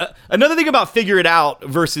Figure It Out. Another thing about Figure It Out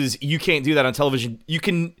versus you can't do that on television, you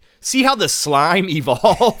can see how the slime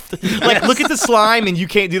evolved? Like, look at the slime, and you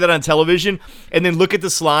can't do that on television. And then look at the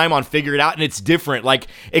slime on Figure It Out, and it's different. Like,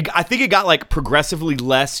 I think it got like progressively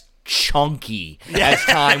less chunky as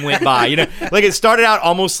time went by. You know, like it started out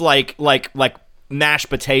almost like mashed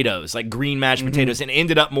potatoes, like green mashed potatoes, and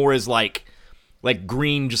ended up more as like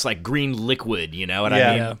green, just like green liquid. You know what I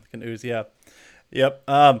mean? Yeah, can ooze. Yeah, yep.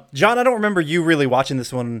 John, I don't remember you really watching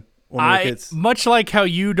this one when we were kids. Much like how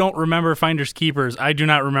you don't remember Finders Keepers, I do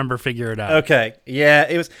not remember Figure It Out. Okay, yeah,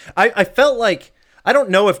 it was. I felt like. I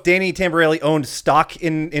don't know if Danny Tamborelli owned stock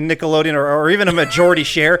in Nickelodeon or even a majority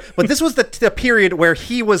share, but this was the period where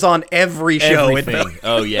he was on every show. Everything.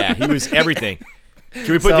 Oh, yeah. He was everything.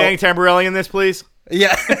 Can we put Danny Tamborelli in this, please?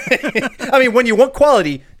 Yeah. I mean, when you want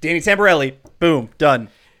quality, Danny Tamborelli, boom, done.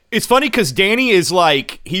 It's funny because Danny is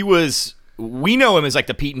like, we know him as like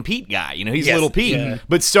the Pete and Pete guy. You know, he's Little Pete. Yeah.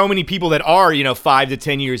 But so many people that are, 5 to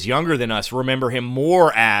 10 years younger than us remember him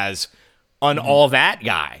more as an All That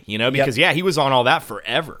guy, because he was on All That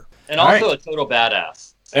forever. And also a total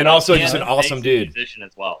badass. And also just an awesome dude. Musician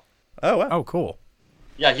as well. Oh, wow. Oh, cool.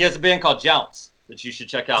 Yeah, he has a band called Jounce that you should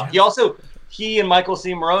check out. He and Mike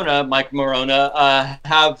Morona,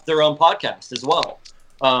 have their own podcast as well.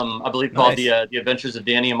 I believe called The Adventures of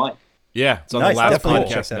Danny and Mike. Yeah, it's on the Last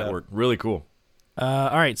Definitely Podcast Network. Really cool. All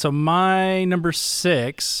right, so my number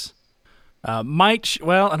 6 might,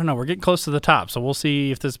 I don't know. We're getting close to the top, so we'll see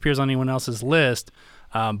if this appears on anyone else's list.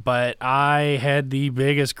 But I had the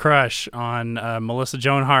biggest crush on Melissa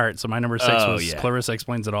Joan Hart, so my number 6 was Clarissa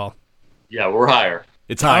Explains It All. Yeah, we're higher.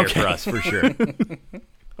 It's higher for us, for sure.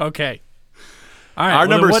 Okay. All right. Our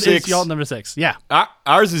number what 6. Is y'all number 6? Yeah.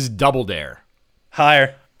 Ours is Double Dare.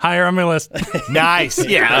 Higher on my list. Nice.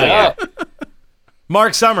 Yeah.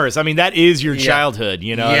 Mark Summers. I mean, that is your childhood.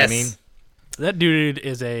 You know what I mean? That dude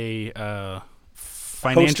is a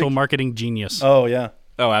financial marketing genius. Oh, yeah.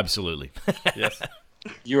 Oh, absolutely. Yes.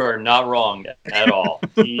 You are not wrong at all.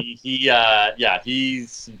 He's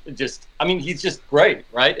just great,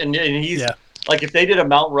 right? And he's like, if they did a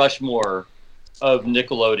Mount Rushmore of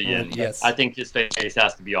Nickelodeon, I think his face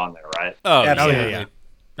has to be on there, right? Oh, absolutely. Yeah.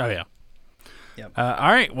 Oh, yeah. Yep. All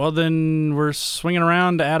right. Well, then we're swinging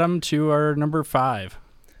around, Adam, to our number 5.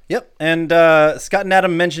 Yep, and Scott and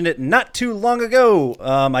Adam mentioned it not too long ago.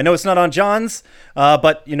 I know it's not on John's,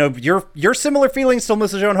 but your similar feelings to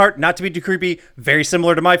Melissa Joan Hart, not to be too creepy, very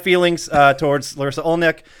similar to my feelings towards Larissa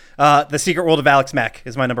Olnick. The Secret World of Alex Mack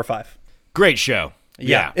is my number 5. Great show.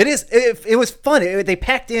 Yeah. It is. It was fun. They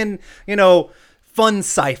packed in, fun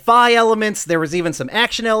sci-fi elements. There was even some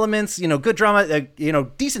action elements. Good drama.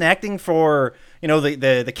 Decent acting for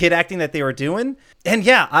the kid acting that they were doing. And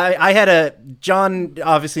I had John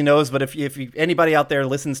obviously knows, but if anybody out there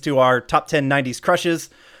listens to our top 10 90s crushes,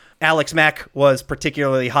 Alex Mack was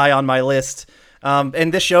particularly high on my list.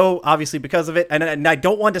 And this show, obviously because of it, and I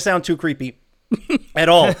don't want to sound too creepy at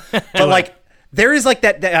all, but like there is like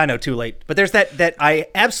that I know too late, but there's that I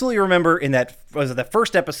absolutely remember in that was it the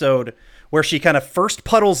first episode where she kind of first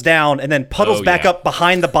puddles down and then puddles back up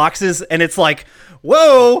behind the boxes, and it's like,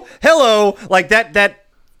 whoa, hello, like that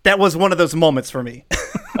was one of those moments for me.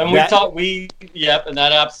 And and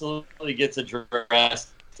that absolutely gets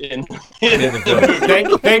addressed in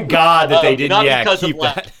the thank God that they didn't not because keep of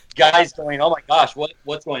that. Guys going, oh my gosh,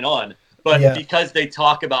 what's going on? But because they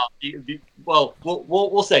talk about,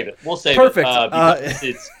 we'll save it. We'll save Perfect.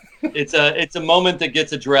 It. Because it's a moment that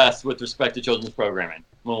gets addressed with respect to children's programming.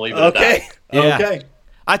 We'll leave it at that. Yeah. Okay.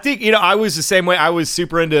 I think, I was the same way. I was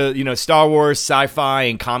super into, Star Wars, sci-fi,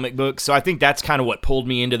 and comic books. So I think that's kind of what pulled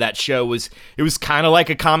me into that show. It was kind of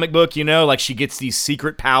like a comic book, like she gets these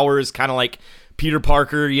secret powers, kind of like Peter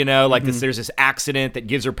Parker, like there's this accident that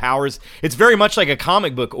gives her powers. It's very much like a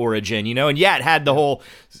comic book origin, and it had the whole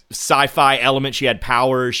sci-fi element. She had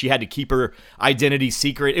powers. She had to keep her identity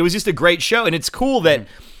secret. It was just a great show. And it's cool that,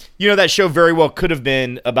 that show very well could have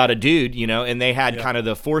been about a dude, and they had kind of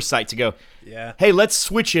the foresight to go, hey, let's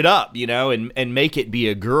switch it up, and make it be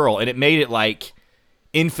a girl. And it made it like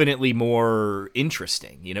infinitely more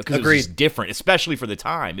interesting, because it was just different, especially for the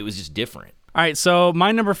time. It was just different. All right, so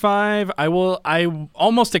my number 5, I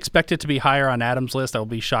almost expect it to be higher on Adam's list. I will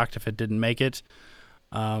be shocked if it didn't make it.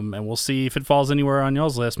 And we'll see if it falls anywhere on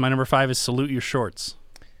y'all's list. My number 5 is Salute Your Shorts.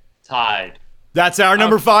 Tied. That's our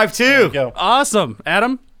number 5 too. Go. Awesome.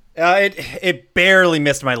 Adam? It barely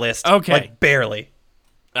missed my list. Okay. Like barely.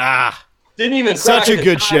 Didn't even such a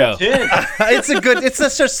good show. It's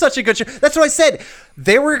such a good show. That's what I said.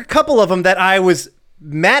 There were a couple of them that I was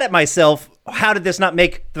mad at myself. How did this not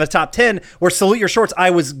make the top 10? Where Salute Your Shorts, I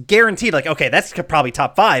was guaranteed like, okay, that's probably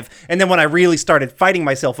top 5. And then when I really started fighting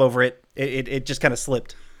myself over it, it just kind of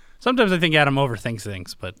slipped. Sometimes I think Adam overthinks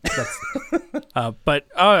things, but that's. I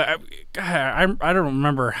don't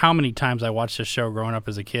remember how many times I watched this show growing up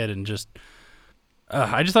as a kid, and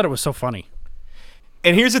I just thought it was so funny.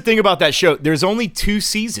 And here's the thing about that show: there's only 2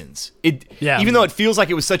 seasons. Even though it feels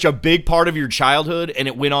like it was such a big part of your childhood and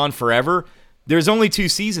it went on forever, there's only 2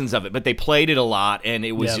 seasons of it. But they played it a lot, and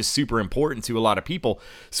it was just super important to a lot of people.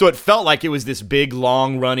 So it felt like it was this big,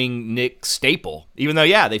 long-running Nick staple. Even though,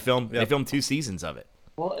 they filmed 2 seasons of it.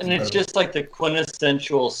 Well, and it's just like the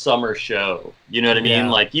quintessential summer show. You know what I mean?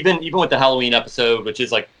 Yeah. Like even with the Halloween episode, which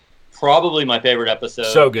is like probably my favorite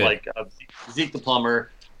episode. So good. Like Zeke the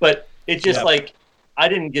plumber, but it's just like I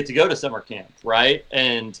didn't get to go to summer camp, right?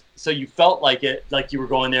 And so you felt like you were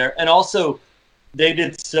going there, and also they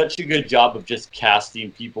did such a good job of just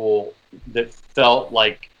casting people that felt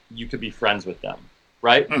like you could be friends with them.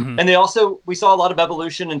 Right. Mm-hmm. And we saw a lot of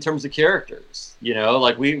evolution in terms of characters,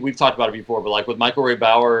 like we've talked about it before, but like with Michael Ray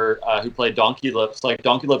Bauer, who played Donkey Lips, like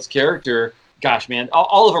Donkey Lips' character, gosh, man,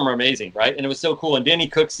 all of them are amazing. Right. And it was so cool. And Danny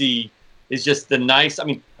Cooksey is just the nice. I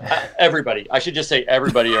mean, everybody, I should just say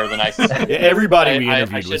everybody are the nicest. Everybody we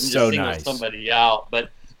interviewed was so nice. Somebody out. But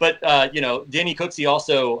Danny Cooksey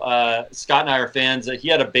also, Scott and I are fans. He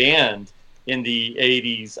had a band in the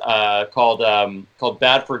 80s called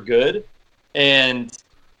Bad for Good. And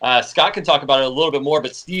Scott can talk about it a little bit more,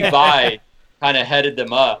 but Steve Vai kind of headed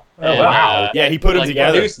them up. Oh, wow. He put them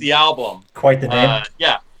together. Produced the album. Quite the name.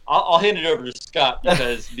 I'll hand it over to Scott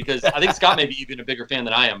because I think Scott may be even a bigger fan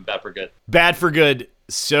than I am of Bad for Good. Bad for Good,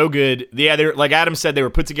 so good. Yeah, they're like Adam said, they were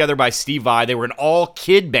put together by Steve Vai. They were an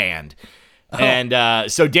all-kid band. Oh.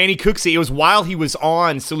 And so Danny Cooksey, it was while he was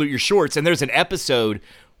on Salute Your Shorts, and there's an episode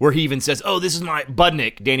where he even says, "Oh, this is my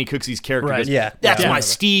Budnick," Danny Cooksey's character. Right. Goes, That's my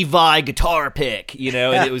Steve Vai guitar pick. And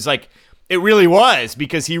it was like, it really was,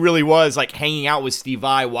 because he really was like hanging out with Steve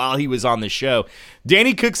Vai while he was on the show.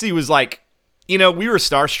 Danny Cooksey was like, we were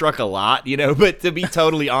starstruck a lot, but to be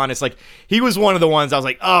totally honest, like he was one of the ones I was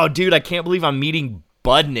like, oh, dude, I can't believe I'm meeting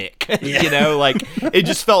Budnick. Like it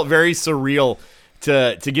just felt very surreal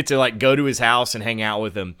to get to like go to his house and hang out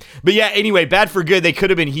with him. But anyway, Bad for Good, they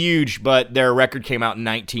could have been huge, but their record came out in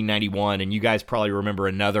 1991, and you guys probably remember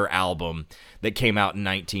another album that came out in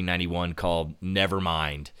 1991 called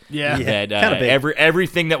Nevermind. Yeah. That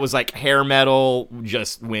everything that was like hair metal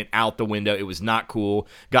just went out the window. It was not cool.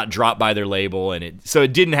 Got dropped by their label, and so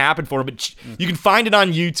it didn't happen for them. But you can find it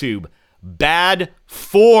on YouTube. Bad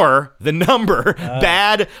for the number,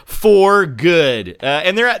 Bad for Good.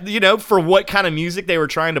 And they're, for what kind of music they were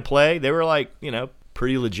trying to play, they were like,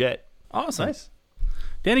 pretty legit. Awesome. Nice.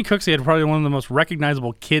 Danny Cooksey had probably one of the most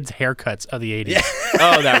recognizable kids' haircuts of the 80s. Yeah.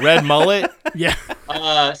 Oh, that red mullet? Yeah.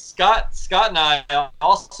 Scott and I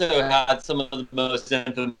also had some of the most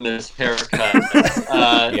infamous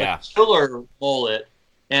haircuts. Killer mullet.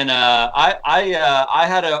 And I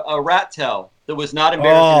had a rat tail that was not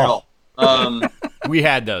embarrassing at all. We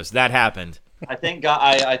had those. That happened. I thank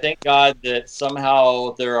God that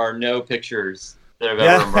somehow there are no pictures that have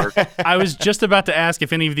ever emerged. I was just about to ask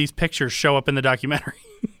if any of these pictures show up in the documentary.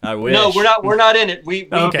 I wish. No, we're not in it. We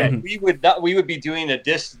we would be doing a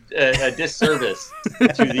disservice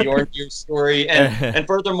to the Orange Years story, and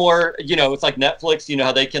furthermore, it's like Netflix.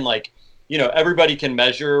 How they can everybody can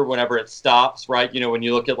measure whenever it stops, right? When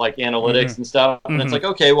you look at like analytics and stuff, and it's like,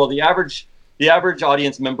 okay, well the average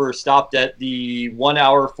audience member stopped at the 1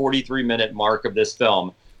 hour 43 minute mark of this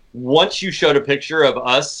film. Once you showed a picture of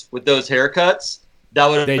us with those haircuts, that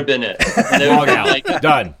would have been it. And they would have been like,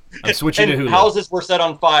 done. I'm switching to Hulu. Houses were set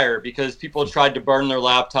on fire because people tried to burn their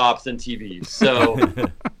laptops and TVs. So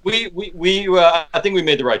I think we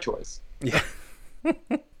made the right choice. Yeah.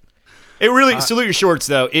 It really, Salute Your Shorts,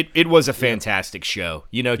 though, it was a fantastic show,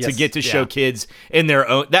 to get to show kids in their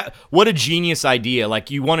own, what a genius idea.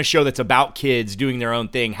 Like, you want a show that's about kids doing their own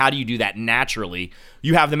thing. How do you do that naturally?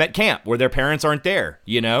 You have them at camp where their parents aren't there,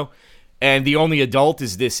 and the only adult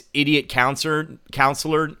is this idiot counselor,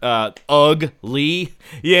 Ugg Lee,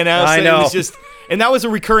 I know. It was just, and that was a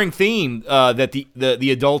recurring theme, that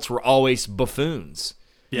the adults were always buffoons.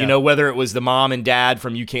 Yeah. Whether it was the mom and dad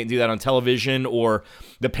from You Can't Do That on Television, or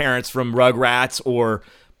the parents from Rugrats, or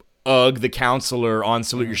Ugg, the counselor on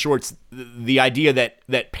Salute Your Shorts, the idea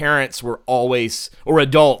that parents were always, or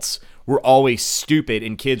adults were always stupid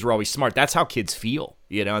and kids were always smart. That's how kids feel,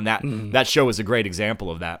 and that show is a great example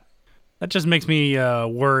of that. That just makes me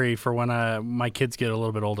worry for when my kids get a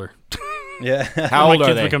little bit older. Yeah. How old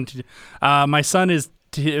are they? My son is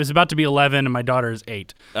about to be 11 and my daughter is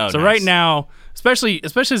 8. Oh, so nice. Right now, especially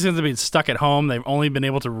since they've been stuck at home, they've only been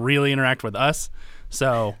able to really interact with us.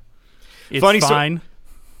 So it's fine.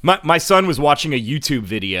 My son was watching a YouTube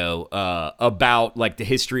video about like the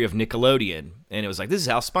history of Nickelodeon, and it was like, this is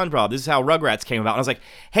how SpongeBob, this is how Rugrats came about. And I was like,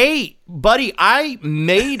 hey, buddy, I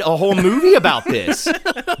made a whole movie about this.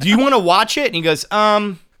 Do you want to watch it? And he goes,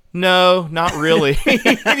 no, not really.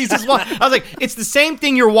 And he says, well, I was like, it's the same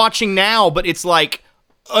thing you're watching now, but it's like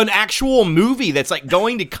an actual movie that's like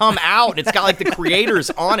going to come out. It's got like the creators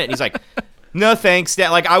on it. And he's like, no thanks,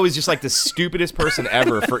 Dad. Like, I was just like the stupidest person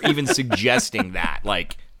ever for even suggesting that.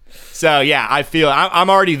 Like, so yeah, I feel I'm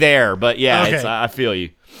already there, but yeah, Okay. I feel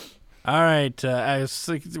you. All right,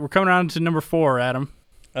 we're coming around to number 4, Adam.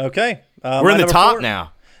 Okay. We're my in the number top 4.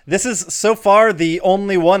 now. This is so far the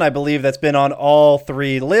only one I believe that's been on all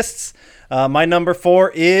 3 lists. My number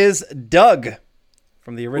 4 is Doug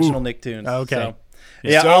from the original Nicktoons. Okay.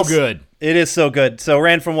 So good. It is so good. So it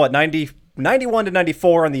ran from 91 to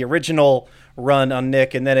 94 on the original run on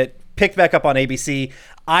Nick, and then it picked back up on ABC.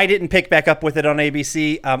 I didn't pick back up with it on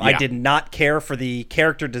ABC. I did not care for the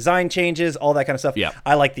character design changes, all that kind of stuff. Yeah.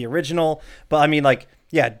 I like the original, but I mean, like,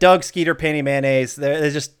 yeah, Doug, Skeeter, Penny Mayonnaise, they're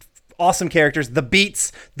just awesome characters. The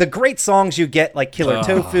beats, the great songs you get, like Killer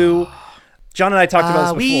Tofu. John and I talked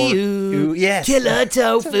about this before. Ooh, yes. Killer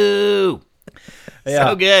Tofu. Yeah.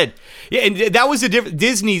 So good. Yeah, and that was a different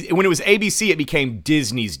Disney. When it was ABC, it became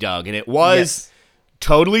Disney's Doug, and it was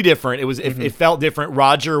totally different. It was it felt different.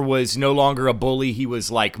 Roger was no longer a bully. He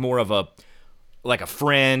was like more of a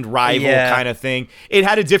friend, rival kind of thing. It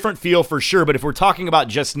had a different feel for sure. But if we're talking about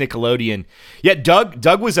just Nickelodeon,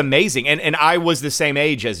 Doug was amazing, and I was the same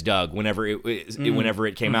age as Doug whenever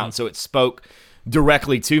it came out, so it spoke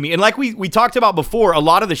directly to me. And like we talked about before, a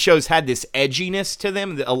lot of the shows had this edginess to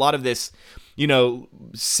them, a lot of this,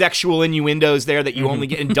 sexual innuendos there that you only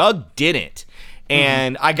get, and Doug didn't.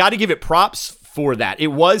 And I got to give it props for that. It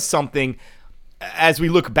was something, as we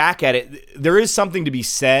look back at it, there is something to be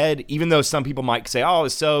said, even though some people might say, oh,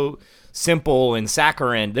 it's so simple and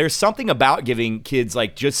saccharine. There's something about giving kids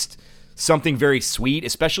like just something very sweet,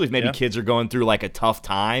 especially if maybe kids are going through like a tough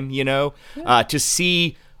time, to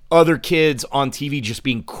see other kids on TV just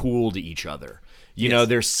being cool to each other.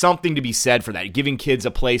 There's something to be said for that, giving kids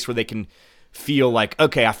a place where they can feel like,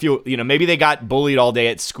 okay, I feel, maybe they got bullied all day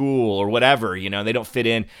at school or whatever, they don't fit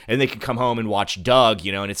in, and they can come home and watch Doug,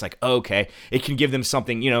 and it's like, okay, it can give them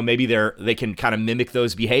something, maybe they can kind of mimic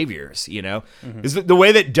those behaviors, Is the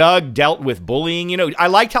way that Doug dealt with bullying, I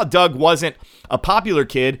liked how Doug wasn't a popular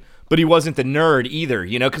kid, but he wasn't the nerd either,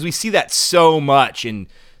 because we see that so much in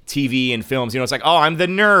TV and films, it's like, oh, I'm the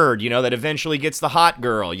nerd, that eventually gets the hot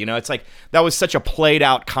girl, it's like, that was such a played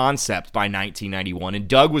out concept by 1991, and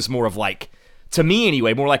Doug was more of like, to me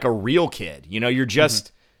anyway, more like a real kid, you're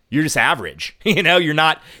just average, you're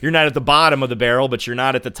not at the bottom of the barrel, but you're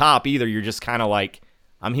not at the top either, you're just kind of like,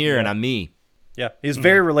 I'm here and I'm me. Yeah, he's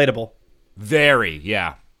very relatable. Very,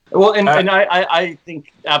 yeah. Well, and I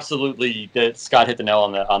think absolutely that Scott hit the nail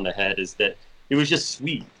on the head, is that it was just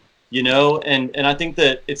sweet. And I think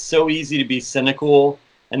that it's so easy to be cynical,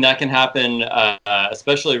 and that can happen,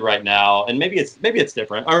 especially right now. And maybe it's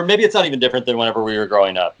different, or maybe it's not even different than whenever we were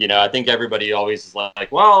growing up. I think everybody always is like,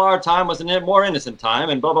 well, our time was a more innocent time,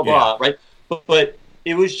 and blah blah blah, right? But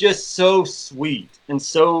it was just so sweet and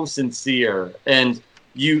so sincere, and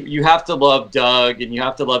you have to love Doug, and you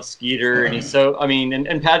have to love Skeeter, and he's so,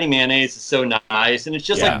 and Patty Mayonnaise is so nice, and it's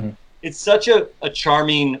just like, it's such a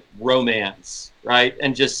charming romance, right?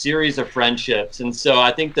 And just series of friendships. And so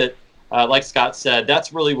I think that, like Scott said,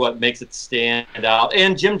 that's really what makes it stand out.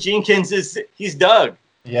 And Jim Jenkins he's Doug.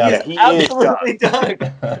 Yeah, he's absolutely Doug.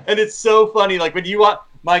 And it's so funny. Like when you watch,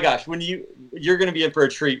 my gosh, you're going to be in for a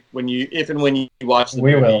treat when you watch the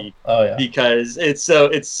movie. Will. Oh yeah. Because it's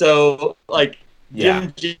so like,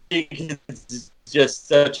 Jim Jenkins is just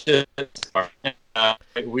such a star.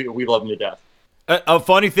 We love him to death. A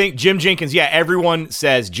funny thing, Jim Jenkins, everyone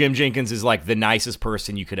says Jim Jenkins is like the nicest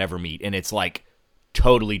person you could ever meet, and it's like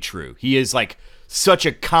totally true. He is like such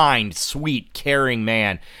a kind, sweet, caring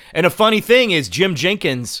man. And a funny thing is Jim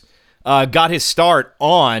Jenkins got his start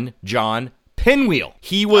on John Pinwheel.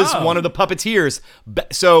 He was one of the puppeteers,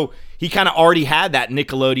 so he kind of already had that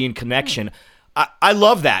Nickelodeon connection. I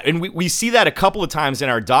love that, and we see that a couple of times in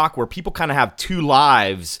our doc where people kind of have two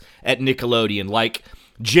lives at Nickelodeon, like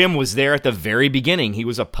Jim was there at the very beginning. He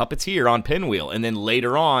was a puppeteer on Pinwheel, and then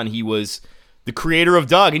later on, he was the creator of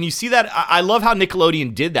Doug. And you see that. I love how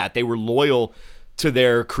Nickelodeon did that. They were loyal to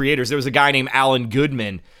their creators. There was a guy named Alan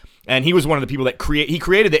Goodman, and he was one of the people that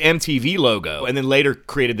created the MTV logo, and then later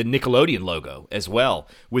created the Nickelodeon logo as well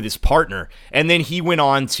with his partner. And then he went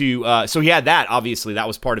on to, so he had that, obviously, that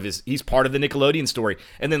was part of he's part of the Nickelodeon story.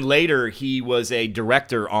 And then later he was a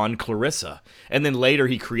director on Clarissa. And then later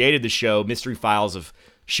he created the show Mystery Files of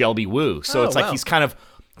Shelby Woo. So it's like wow. he's kind of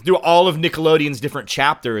through all of Nickelodeon's different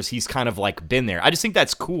chapters, he's kind of like been there. I just think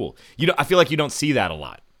that's cool. I feel like you don't see that a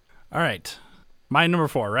lot. All right. My number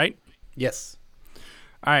 4, right? Yes.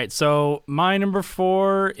 All right. So my number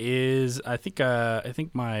 4 is I think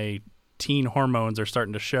my teen hormones are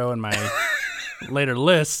starting to show in my later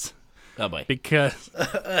list. Oh boy. Because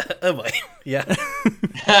Oh boy. Yeah.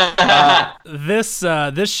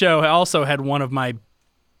 this show also had one of my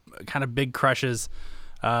kind of big crushes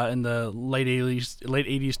in the late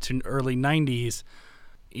 80s to early 90s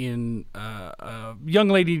in a young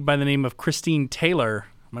lady by the name of Christine Taylor.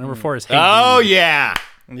 My number 4 is Hey Oh Dude. yeah.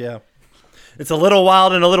 Yeah. It's a little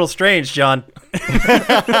wild and a little strange, John.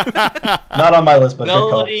 Not on my list, but good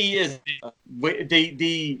call. Melody is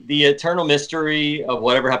the eternal mystery of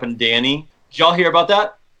whatever happened to Danny. Did y'all hear about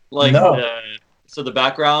that? Like, No. So the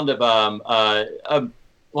background of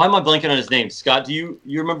why am I blanking on his name? Scott, do you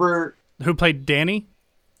remember? Who played Danny?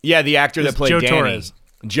 Yeah, the actor that It's played Joe Danny. Torres.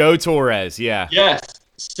 Joe Torres, yeah. Yes.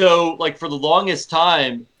 So like for the longest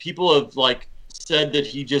time, people have like said that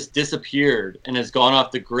he just disappeared and has gone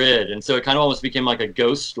off the grid, and so it kind of almost became like a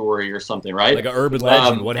ghost story or something, right? Like an urban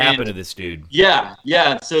legend. What happened to this dude? Yeah.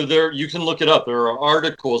 So there, you can look it up. There are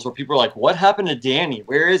articles where people are like, "What happened to Danny?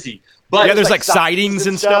 Where is he?" But Yeah, there's like sightings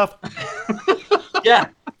and stuff. yeah,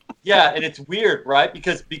 and it's weird, right?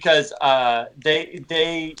 Because we did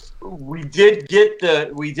get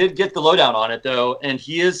the lowdown on it though, and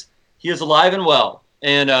he is alive and well.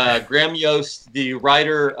 And Graham Yost, the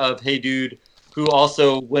writer of Hey Dude, who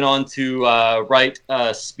also went on to write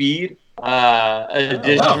Speed.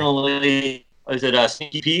 Additionally, is it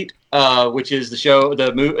Sneaky Pete, which is the show?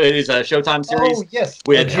 It is a Showtime series. Oh, yes.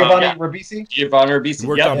 With Giovanni Ribisi. Giovanni Ribisi.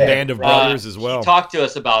 Worked Yep. on Band of Brothers as well. He talked to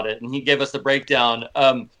us about it, and he gave us the breakdown.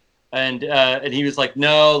 And he was like,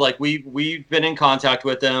 "No, like we've been in contact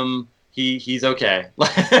with him. He's okay."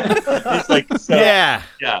 He's like, so, Yeah.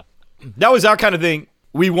 yeah. That was our kind of thing.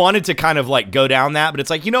 We wanted to kind of like go down that, but it's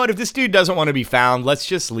like, you know what? If this dude doesn't want to be found, let's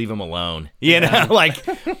just leave him alone. You know, like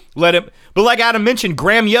let him. But like Adam mentioned,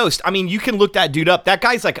 Graham Yost. I mean, you can look that dude up. That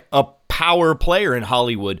guy's like a power player in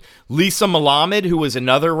Hollywood. Lisa Malamed, who was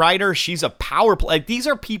another writer, she's a power player. Like, these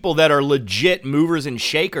are people that are legit movers and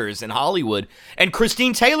shakers in Hollywood. And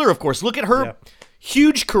Christine Taylor, of course, look at her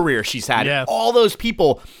huge career she's had. Yeah. All those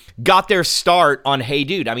people got their start on Hey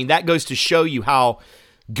Dude. I mean, that goes to show you how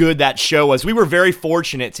good that show was. We were very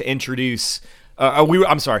fortunate to introduce. We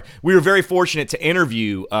were very fortunate to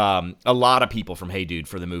interview a lot of people from Hey Dude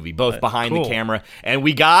for the movie, both behind the camera, and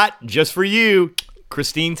we got just for you,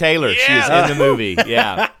 Christine Taylor. She is in the movie.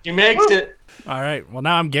 Yeah, He makes it. All right. Well,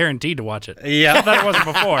 now I'm guaranteed to watch it. Yeah. I thought it wasn't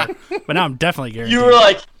before, but now I'm definitely guaranteed. You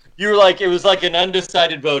were like, it was like an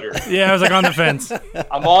undecided voter. Yeah, I was like on the fence.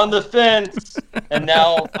 I'm on the fence, and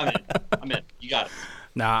now I'm in. You got it.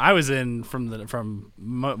 Nah, I was in from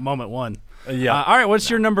moment one. Yeah. All right. What's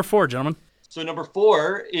your number 4, gentlemen? So number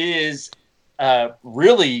 4 is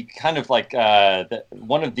really kind of like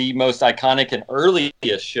one of the most iconic and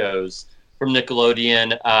earliest shows from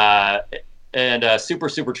Nickelodeon, and super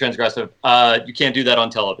transgressive. You can't do that on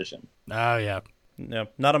television. Oh yeah. No,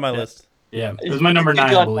 not on my list. Yeah. It was my number 9,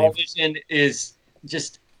 I on believe. television is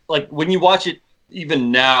just like when you watch it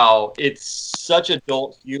even now, it's such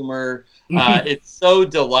adult humor. It's so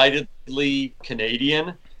delightedly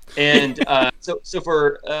Canadian. And so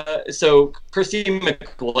Christine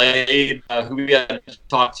McGlade, who we had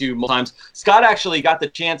talked to multiple times, Scott actually got the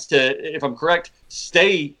chance to, if I'm correct,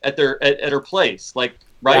 stay at her place. Like,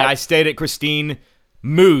 right? Yeah, I stayed at Christine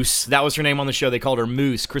Moose. That was her name on the show. They called her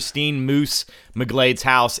Moose. Christine Moose McGlade's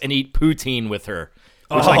house, and eat poutine with her,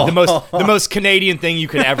 which is like the most Canadian thing you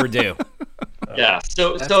could ever do. Yeah.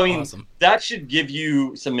 So I mean, awesome. that should give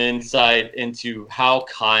you some insight into how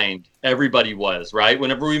kind everybody was, right?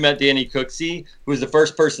 Whenever we met Danny Cooksey, who was the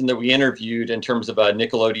first person that we interviewed in terms of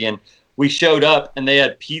Nickelodeon, we showed up and they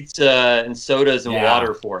had pizza and sodas and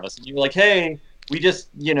water for us. And you were like, hey, we just,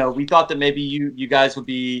 we thought that maybe you guys would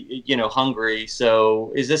be, hungry.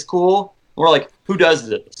 So is this cool? We're like, who does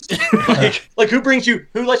this? like who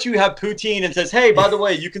lets you have poutine and says, hey, by the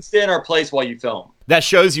way, you can stay in our place while you film. That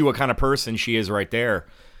shows you what kind of person she is right there.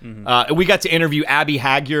 Mm-hmm. We got to interview Abby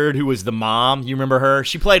Hagyard, who was the mom. You remember her?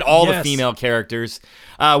 She played all the female characters.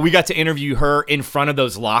 We got to interview her in front of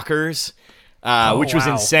those lockers, which was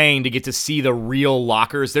insane to get to see the real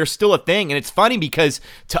lockers. They're still a thing, and it's funny because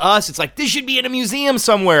to us, it's like, this should be in a museum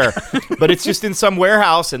somewhere. But it's just in some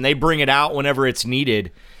warehouse, and they bring it out whenever it's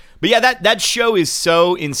needed. But yeah, that show is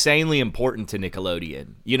so insanely important to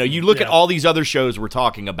Nickelodeon. You look at all these other shows we're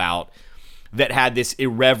talking about that had this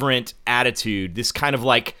irreverent attitude, this kind of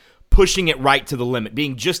like pushing it right to the limit,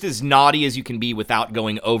 being just as naughty as you can be without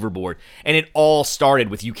going overboard. And it all started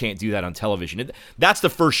with You Can't Do That on Television. That's the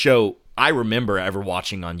first show I remember ever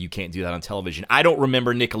watching on You Can't Do That on Television. I don't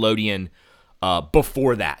remember Nickelodeon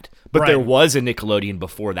before that, but there was a Nickelodeon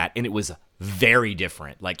before that, and it was very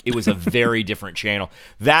different. Like, it was a very different channel.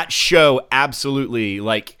 That show absolutely,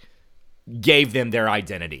 like, gave them their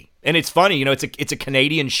identity. And it's funny, you know, it's a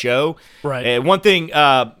Canadian show. Right. One thing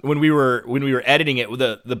when we were editing it,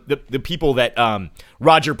 the people that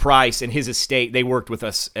Roger Price and his estate, they worked with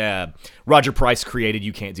us. Roger Price created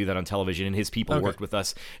You Can't Do That on Television, and his people worked with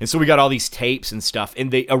us. And so we got all these tapes and stuff.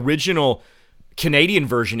 And the original Canadian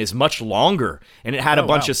version is much longer, and it had a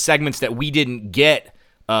bunch of segments that we didn't get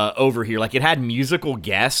over here. Like, it had musical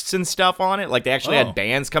guests and stuff on it. Like, they actually had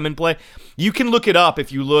bands come and play. You can look it up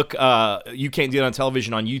if you look You Can't Do It on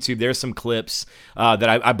Television on YouTube. There's some clips that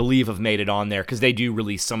I believe have made it on there, because they do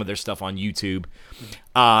release some of their stuff on YouTube.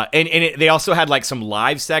 They also had like some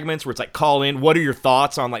live segments where it's like, call in, what are your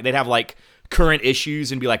thoughts on, like, they'd have like current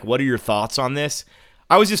issues and be like, what are your thoughts on this?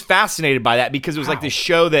 I was just fascinated by that, because it was like this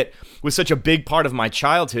show that was such a big part of my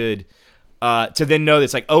childhood. To then know that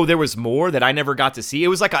it's like, oh, there was more that I never got to see. It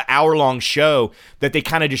was like an hour-long show that they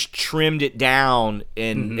kind of just trimmed it down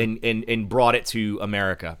and brought it to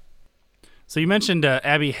America. So you mentioned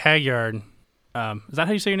Abby Haggard. Is that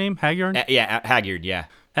how you say your name? Haggard? Yeah, Haggard, yeah.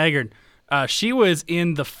 Haggard. She was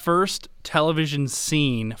in the first television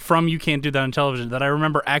scene from You Can't Do That on Television that I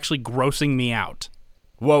remember actually grossing me out.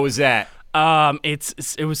 What was that?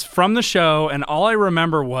 It was from the show, and all I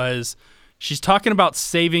remember was she's talking about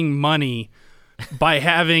saving money by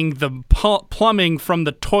having the plumbing from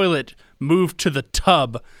the toilet moved to the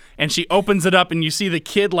tub, and she opens it up and you see the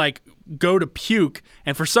kid like go to puke,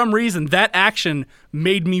 and for some reason that action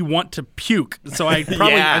made me want to puke. So I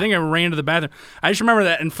probably I think I ran to the bathroom. I just remember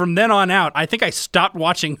that, and from then on out, I think I stopped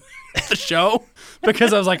watching the show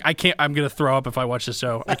because I was like, I'm gonna throw up if I watch the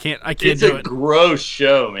show. I can't do it. It's a gross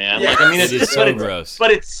show, man. Like, I mean, it is so gross. But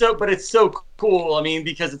it's so cool. I mean,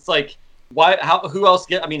 because it's like, who else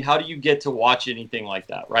how do you get to watch anything like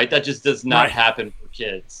that, right? That just does not happen for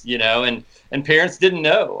kids, you know, and parents didn't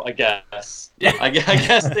know, I guess. I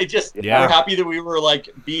guess they just were happy that we were like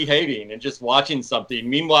behaving and just watching something.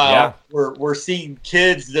 Meanwhile, we're seeing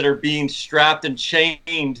kids that are being strapped and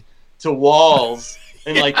chained to walls.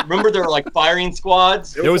 And like, remember there were like firing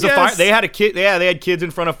squads? There was they had a kid. Yeah, they had kids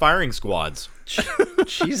in front of firing squads.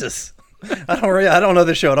 Jesus. I don't know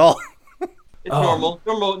this show at all. It's normal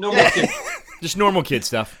kids. Just normal kid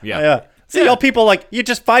stuff. Yeah. Yeah. See, y'all people, like, you're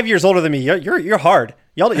just 5 years older than me. You're hard.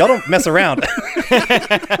 Y'all don't mess around.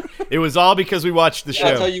 It was all because we watched the show.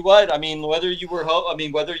 I'll tell you what. I mean, whether you were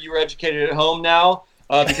educated at home now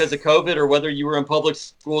because of COVID, or whether you were in public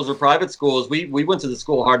schools or private schools, we went to the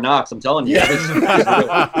school of hard knocks. I'm telling you.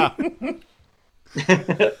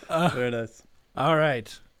 Very nice. All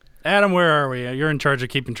right. Adam, where are we? You're in charge of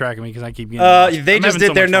keeping track of me because I keep getting. They just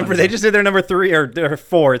did their number. They just did their number 3 or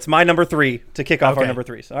 4. It's my number 3 to kick off our number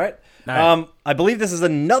 3s. All right. I believe this is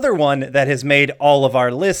another one that has made all of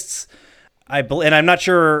our lists. And I'm not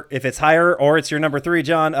sure if it's higher or it's your number 3,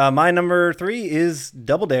 John. My number 3 is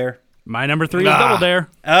Double Dare. My number 3 is Double Dare.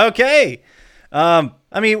 Okay. I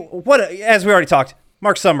mean, as we already talked,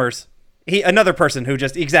 Mark Summers. Another person who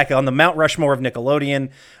just exactly on the Mount Rushmore of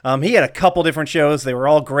Nickelodeon. He had a couple different shows. They were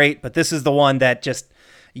all great, but this is the one that just,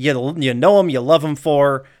 you know him, you love him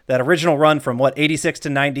for that original run from 86 to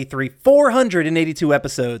 93, 482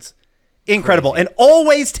 episodes. Incredible. Crazy. And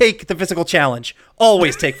always take the physical challenge.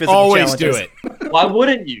 Always take physical challenges. Always do it. Why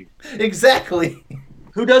wouldn't you? Exactly.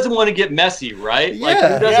 Who doesn't want to get messy, right? Yeah, like,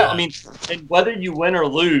 who doesn't? I mean, and whether you win or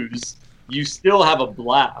lose, you still have a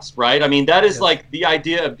blast, right? I mean, that is like the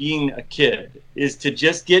idea of being a kid, is to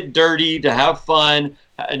just get dirty, to have fun,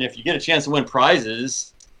 and if you get a chance to win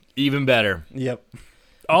prizes, even better. Yep.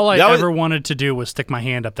 All I ever wanted to do was stick my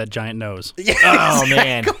hand up that giant nose. Yeah, oh,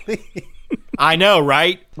 man. I know,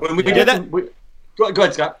 right? When we did that. Go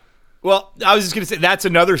ahead, Scott. Well, I was just going to say, that's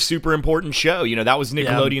another super important show. You know, that was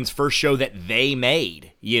Nickelodeon's first show that they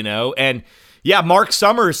made, you know, and yeah, Mark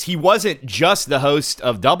Summers, he wasn't just the host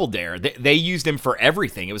of Double Dare. They used him for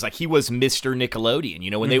everything. It was like he was Mr. Nickelodeon.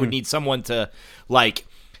 You know, when they would need someone to, like,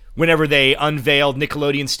 whenever they unveiled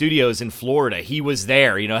Nickelodeon Studios in Florida, he was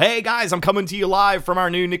there. You know, hey, guys, I'm coming to you live from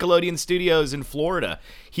our new Nickelodeon Studios in Florida.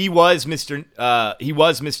 He was Mr.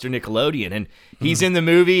 Nickelodeon, and he's in the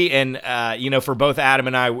movie. And, you know, for both Adam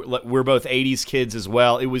and I, we're both 80s kids as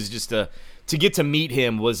well. It was just to get to meet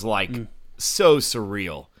him was, like, so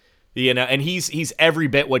surreal. You know, and he's every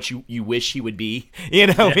bit what you wish he would be, you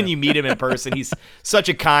know, when you meet him in person. He's such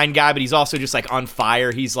a kind guy, but he's also just like on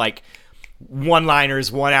fire. He's like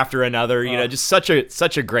one-liners one after another. You know, just such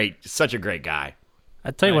a great guy.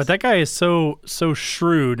 I tell you what, that guy is so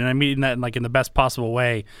shrewd, and I mean that in the best possible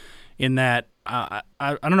way. In that, I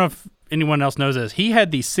don't know if anyone else knows this. He had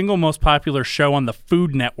the single most popular show on the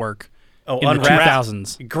Food Network in the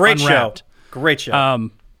 2000s. Great Unwrapped. show. Great show.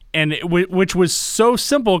 And which was so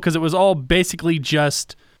simple because it was all basically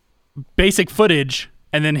just basic footage,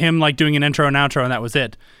 and then him doing an intro and outro, and that was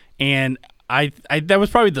it. And I that was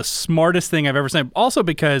probably the smartest thing I've ever seen. Also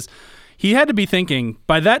because he had to be thinking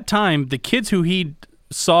by that time the kids who he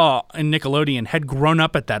saw in Nickelodeon had grown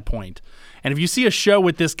up at that point. And if you see a show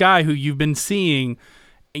with this guy who you've been seeing,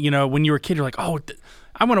 when you were a kid, you're like, oh,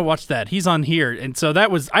 I want to watch that. He's on here. And so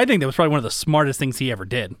I think that was probably one of the smartest things he ever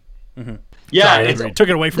did. Mm-hmm. Yeah, I took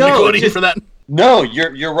it away from Nickelodeon for that. No,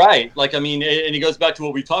 you're right. And it goes back to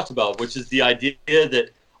what we talked about, which is the idea that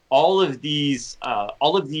all of these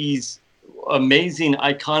amazing,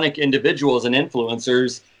 iconic individuals and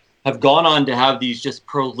influencers have gone on to have these just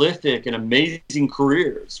prolific and amazing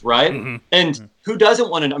careers, right? Mm-hmm. And who doesn't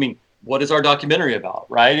want to? What is our documentary about,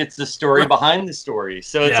 right? It's the story behind the story.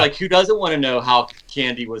 So it's who doesn't want to know how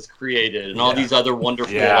candy was created and all these other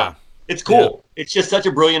wonderful. Yeah. It's cool. Yeah. It's just such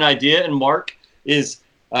a brilliant idea. And Mark is,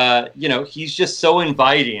 he's just so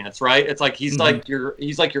inviting. It's right. It's like he's like your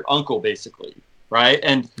uncle basically, right?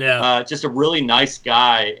 And just a really nice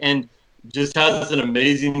guy and just has an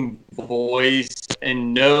amazing voice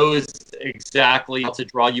and knows exactly how to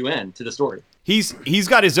draw you in to the story. He's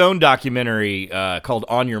got his own documentary called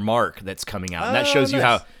On Your Mark that's coming out, and that shows you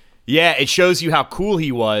how. Yeah, it shows you how cool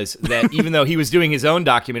he was. That even though he was doing his own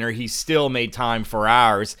documentary, he still made time for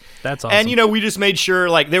ours. That's awesome. And we just made sure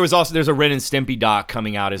there's a Ren and Stimpy doc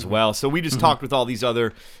coming out as well. So we just talked with all these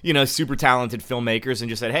other super talented filmmakers and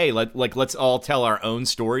just said, hey, let's all tell our own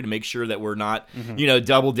story to make sure that we're not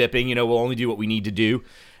double dipping. We'll only do what we need to do.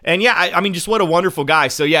 And just what a wonderful guy.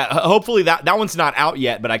 So hopefully that one's not out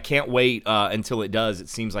yet, but I can't wait until it does. It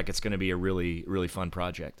seems like it's going to be a really, really fun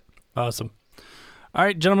project. Awesome. All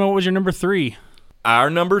right, gentlemen, what was your number 3? Our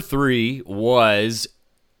number 3 was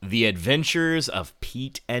The Adventures of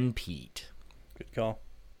Pete and Pete. Good call.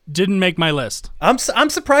 Didn't make my list. I'm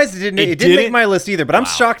surprised it didn't. It didn't make my list either, but I'm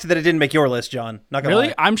shocked that it didn't make your list, John. Not gonna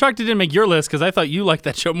lie. I'm shocked it didn't make your list because I thought you liked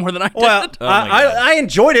that show more than I did. Well, I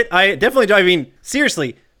enjoyed it. I definitely.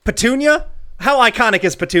 Seriously, Petunia. How iconic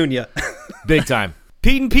is Petunia? Big time.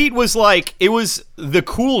 Pete and Pete was it was the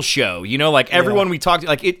cool show, everyone we talked,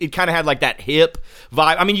 it kind of had that hip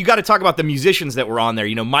vibe. You got to talk about the musicians that were on there,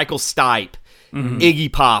 Michael Stipe,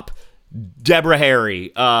 Iggy Pop, Deborah Harry,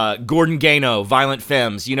 Gordon Gano, Violent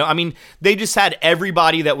Femmes, they just had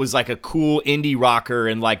everybody that was a cool indie rocker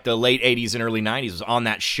in the late 80s and early 90s was on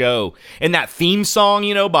that show. And that theme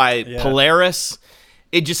song, by Polaris,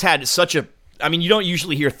 it just had such a, you don't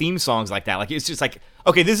usually hear theme songs like that. It's just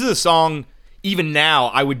okay, this is a song even now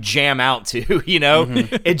I would jam out to,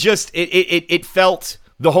 It just, it felt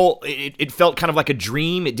it felt kind of like a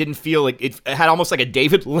dream. It didn't feel it had almost like a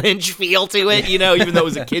David Lynch feel to it, even though it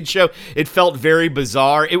was a kid's show. It felt very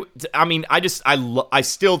bizarre. I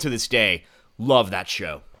still to this day love that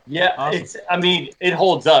show. Yeah, awesome. It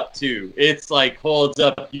holds up too. It's holds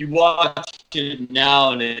up. You watch it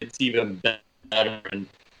now and it's even better. And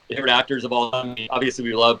favorite actors of all time. Obviously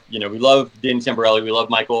we love Danny Tamborelli, we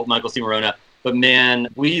love Michael C. Morona. But man,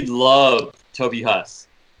 we love Toby Huss.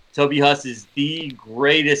 Toby Huss is the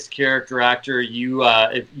greatest character actor.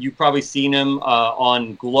 You've probably seen him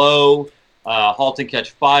on Glow, *Halt and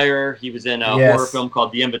Catch Fire*. He was in a horror film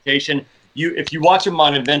called *The Invitation*. If you watch him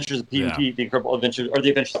on *Adventures of Pete and Pete*, *The Incredible Adventures* or *The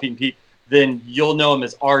Adventures of Pete and Pete*, then you'll know him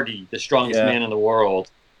as Artie, the strongest man in the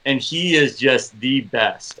world. And he is just the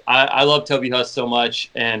best. I love Toby Huss so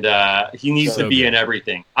much, and he needs to be in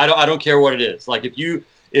everything. I don't care what it is.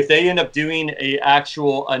 If they end up doing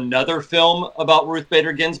another film about Ruth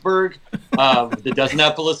Bader Ginsburg that doesn't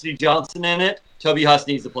have Felicity Johnson in it, Toby Huss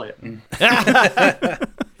needs to play it.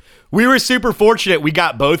 We were super fortunate. We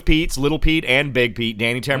got both Petes, Little Pete and Big Pete,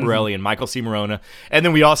 Danny Tamborelli and Michael C. Morona. And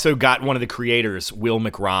then we also got one of the creators, Will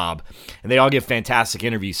McRobb. And they all give fantastic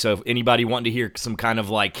interviews. So if anybody wanting to hear some kind of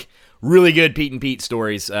really good Pete and Pete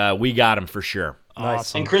stories, we got them for sure.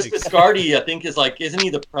 Awesome. And Chris Biscardi, I think, isn't he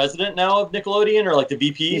the president now of Nickelodeon or the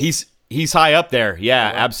VP? He's high up there.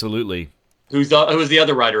 Yeah, absolutely. Who was the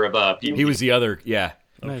other writer of Pete? He was the other, Nice.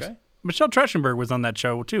 Okay. Michelle Trachtenberg was on that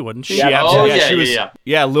show too, wasn't she? Yeah,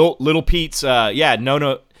 Little Pete's,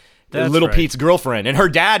 Little Pete's girlfriend, and her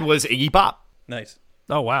dad was Iggy Pop. Nice.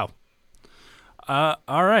 Oh wow.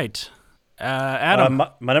 All right, Adam.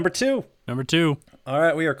 My number 2. Number 2. All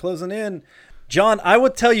right, we are closing in. John, I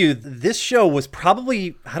would tell you this show was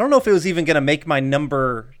probably, I don't know if it was even going to make my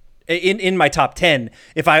number in my top 10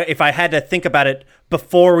 if I had to think about it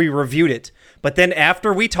before we reviewed it. But then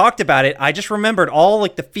after we talked about it, I just remembered all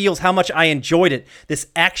like the feels, how much I enjoyed it. This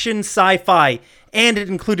action sci-fi, and it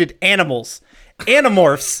included animals.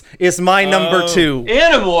 Animorphs is my number 2.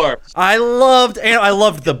 Animorphs. I loved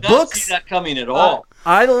the Not books. see that coming at all.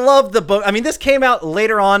 I loved the book. I mean, this came out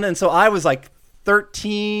later on, and so I was like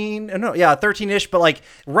 13-ish, but like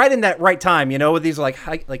right in that right time, with these like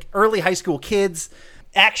early high school kids,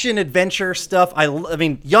 action adventure stuff. I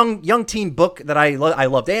mean, young teen book that I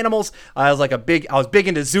loved animals. I was big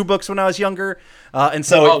into zoo books when I was younger, and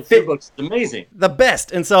so it fit, zoo books, amazing, the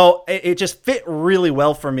best, and so it just fit really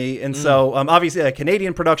well for me. And so obviously a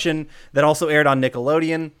Canadian production that also aired on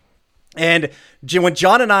Nickelodeon, and when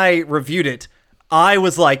John and I reviewed it, I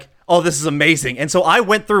was like, oh, this is amazing. And so I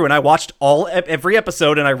went through and I watched every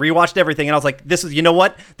episode, and I rewatched everything, and I was like, you know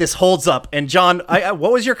what? This holds up. And John,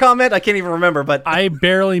 what was your comment? I can't even remember, but I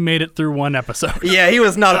barely made it through one episode. Yeah, he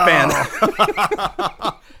was not a fan.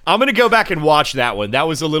 I'm going to go back and watch that one. That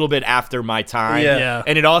was a little bit after my time. Yeah.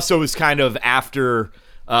 And it also was kind of after...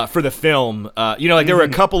 for the film, there were a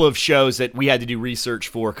couple of shows that we had to do research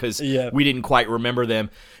for because we didn't quite remember them.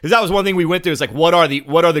 Because that was one thing we went through. Is like, what are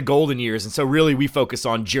the golden years? And so really we focus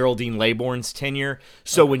on Geraldine Laybourne's tenure.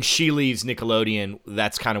 So when she leaves Nickelodeon,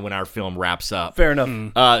 that's kind of when our film wraps up. Fair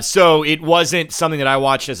enough. So it wasn't something that I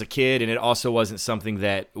watched as a kid, and it also wasn't something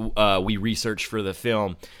that we researched for the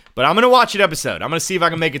film. But I'm going to watch an episode. I'm going to see if I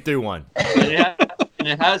can make it through one. And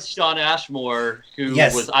it has Shawn Ashmore, who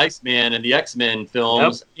was Iceman in the X-Men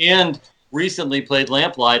films, and recently played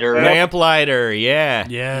Lamplighter. Lamplighter, yeah.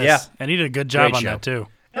 Yes. Yeah. And he did a good job Great on show. that, too.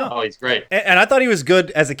 Oh, he's great. And I thought he was good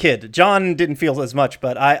as a kid. John didn't feel as much,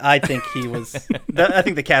 but I think he was. I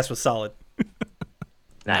think the cast was solid.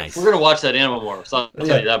 Nice. We're going to watch that Animorphs. I'll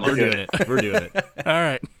tell you that much. We're doing it. All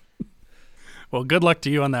right. Well, good luck to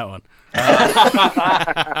you on that one.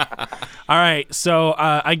 All right. So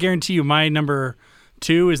I guarantee you my number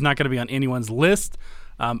 2 is not going to be on anyone's list.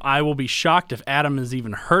 I will be shocked if Adam has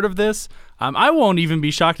even heard of this. I won't even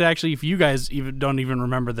be shocked, actually, if you guys don't even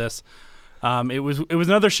remember this. It was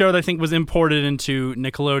another show that I think was imported into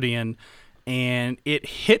Nickelodeon, and it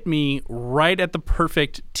hit me right at the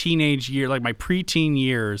perfect teenage year, like my preteen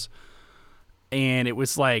years, and it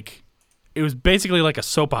was basically like a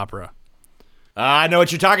soap opera. I know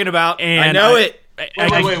what you're talking about. And I know it.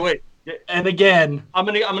 Wait. And again, I'm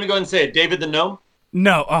gonna go ahead and say it. David the Gnome.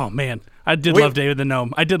 No, oh man, I did love David the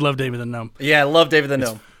Gnome. Yeah, I love David the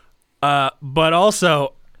Gnome. But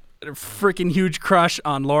also, a freaking huge crush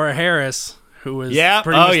on Laura Harris, who was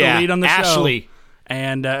pretty much the lead on the Ashley. show.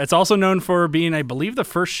 And it's also known for being, I believe, the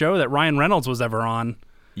first show that Ryan Reynolds was ever on.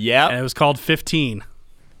 Yeah. And it was called 15.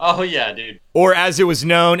 Oh yeah, dude. Or as it was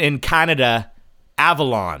known in Canada,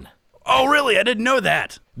 Avalon. Oh, really? I didn't know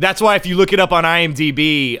that. That's why if you look it up on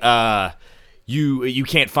IMDb, you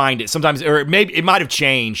can't find it. Sometimes, or maybe it might have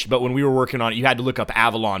changed, but when we were working on it, you had to look up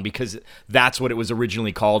Avalon because that's what it was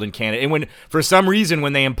originally called in Canada. And for some reason,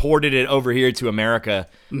 when they imported it over here to America,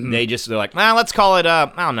 they're like, let's call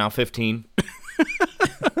it, 15.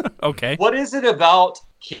 Okay. What is it about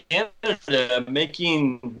Canada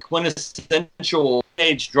making quintessential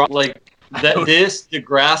age drama like that? This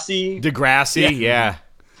Degrassi. Degrassi, yeah.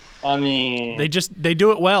 I mean, They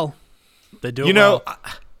do it well. They do it well. well.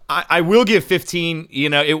 I will give 15.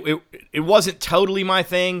 It wasn't totally my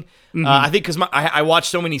thing. I think because I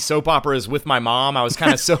watched so many soap operas with my mom, I was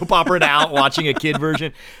kind of soap operaed out watching a kid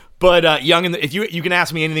version. But if you can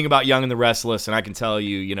ask me anything about Young and the Restless, and I can tell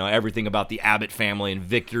you, everything about the Abbott family and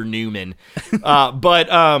Victor Newman. But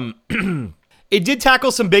it did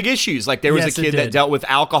tackle some big issues. Like there was a kid that dealt with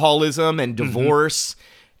alcoholism and divorce.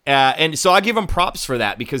 And so I give them props for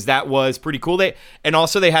that because that was pretty cool. They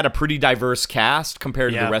had a pretty diverse cast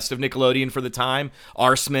compared to the rest of Nickelodeon for the time.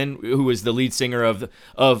 Arsman, who was the lead singer of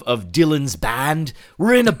Dylan's band,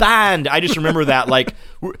 we're in a band. I just remember that, like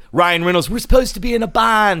Ryan Reynolds, we're supposed to be in a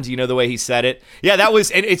band. The way he said it. Yeah, that was,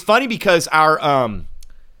 and it's funny because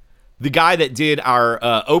the guy that did our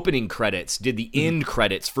opening credits did the end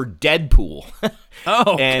credits for Deadpool.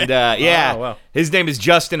 Oh, okay. And Oh, wow. His name is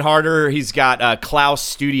Justin Harder. He's got Klaus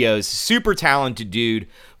Studios. Super talented dude.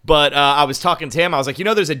 But I was talking to him. I was like,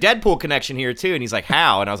 there's a Deadpool connection here too. And he's like,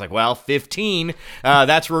 how? And I was like, well, 15.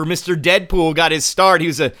 That's where Mr. Deadpool got his start. He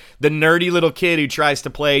was the nerdy little kid who tries to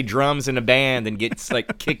play drums in a band and gets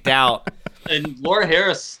kicked out. And Laura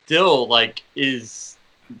Harris still has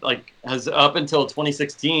up until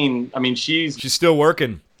 2016. I mean, she's still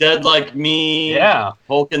working. Dead Like Me. Yeah.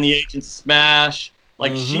 Hulk and the Agent Smash.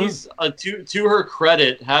 She's to her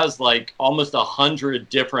credit has almost 100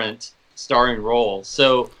 different starring roles.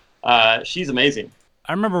 So she's amazing.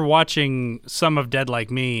 I remember watching some of Dead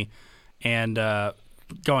Like Me and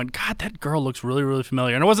going, God, that girl looks really, really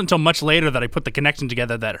familiar. And it wasn't until much later that I put the connection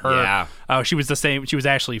together that she was the same. She was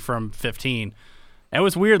actually from 15. It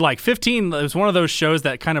was weird. Like 15, it was one of those shows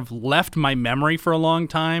that kind of left my memory for a long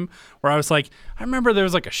time where I was like, I remember there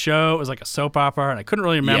was like a show, it was like a soap opera, and I couldn't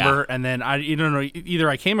really remember. And then either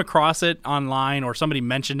I came across it online or somebody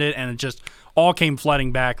mentioned it, and it just all came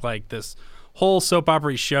flooding back, like this whole soap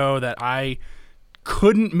opera show that I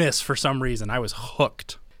couldn't miss for some reason. I was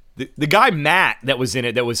hooked. The guy Matt that was in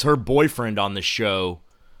it, that was her boyfriend on the show,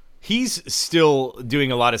 he's still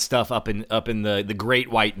doing a lot of stuff up in the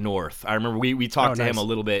Great White North. I remember we talked to him a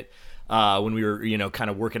little bit when we were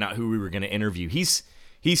kind of working out who we were going to interview. He's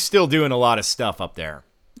still doing a lot of stuff up there.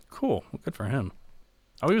 Cool, well, good for him.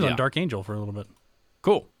 Oh, he was on Dark Angel for a little bit.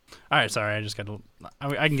 Cool. All right, sorry, I just got to.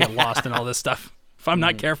 I can get lost in all this stuff if I'm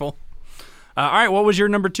not careful. All right, what was your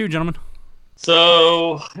number 2, gentlemen?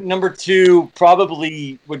 So number 2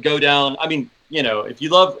 probably would go down. I mean, if you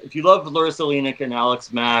love Larissa Lenik and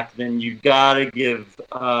Alex Mack, then you gotta give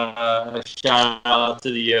a shout out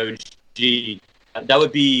to the OG. That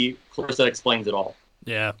would be Clarissa Explains It All.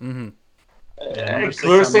 Yeah. Mm-hmm.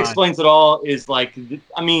 Clarissa Explains It All is like,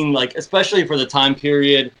 especially for the time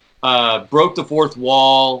period, broke the fourth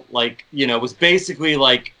wall. Was basically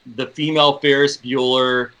like the female Ferris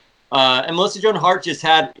Bueller, and Melissa Joan Hart just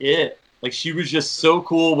had it. Like, she was just so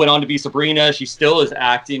cool, went on to be Sabrina. She still is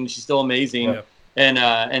acting. She's still amazing. Yeah.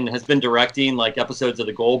 And has been directing, like, episodes of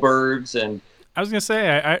The Goldbergs. And I was going to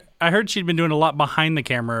say, I heard she'd been doing a lot behind the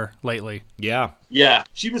camera lately. Yeah. Yeah,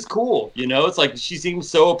 she was cool. It's like she seemed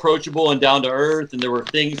so approachable and down to earth. And there were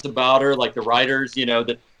things about her, like the writers,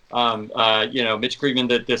 that, Mitch Kriegman,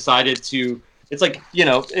 that decided to, it's like,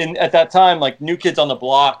 at that time, like, New Kids on the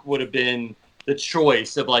Block would have been the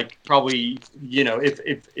choice of, like, probably,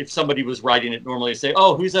 if somebody was writing it normally, say,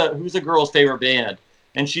 oh, who's a girl's favorite band,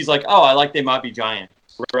 and she's like, oh, I like They Might Be Giant,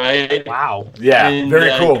 right? Wow. Yeah, and,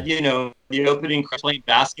 very cool. The opening playing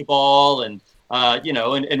basketball, and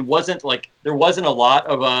and wasn't like, there wasn't a lot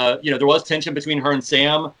of there was tension between her and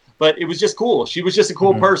Sam, but it was just cool. She was just a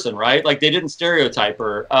cool person, right? Like, they didn't stereotype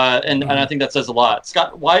her, and I think that says a lot.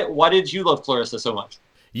 Scott, why did you love Clarissa so much?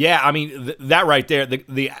 Yeah, I mean, that right there,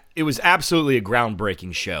 it was absolutely a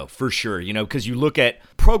groundbreaking show, for sure, because you look at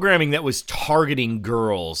programming that was targeting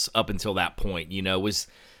girls up until that point, was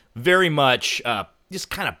very much just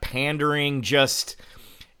kind of pandering, it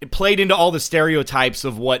played into all the stereotypes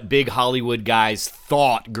of what big Hollywood guys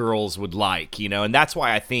thought girls would like, and that's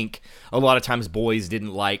why I think a lot of times boys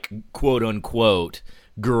didn't like quote-unquote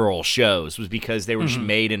girl shows, was because they were just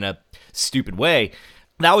made in a stupid way.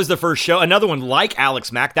 That was the first show. Another one like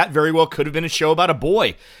Alex Mack, that very well could have been a show about a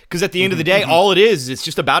boy. Because at the end of the day, all it is, it's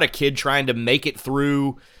just about a kid trying to make it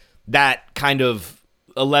through that kind of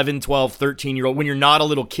 11, 12, 13-year-old, when you're not a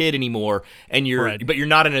little kid anymore, and but you're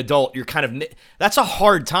not an adult. You're kind of, that's a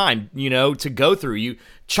hard time, to go through.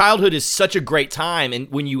 Childhood is such a great time, and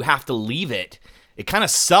when you have to leave it, it kind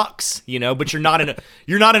of sucks, but you're not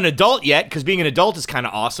an adult yet, because being an adult is kind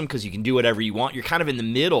of awesome because you can do whatever you want. You're kind of in the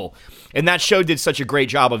middle. And that show did such a great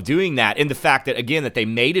job of doing that. And the fact that, again, that they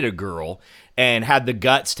made it a girl and had the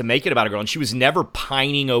guts to make it about a girl. And she was never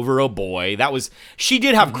pining over a boy. She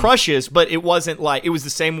did have crushes, but it wasn't like, it was the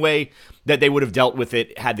same way that they would have dealt with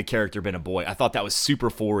it had the character been a boy. I thought that was super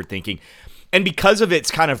forward thinking. And because of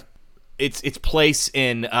its kind of, its place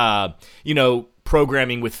in,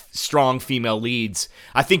 programming with strong female leads,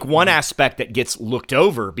 I think one aspect that gets looked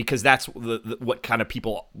over, because that's what kind of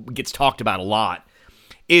people gets talked about a lot,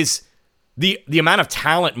 is the amount of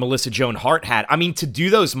talent Melissa Joan Hart had. I mean, to do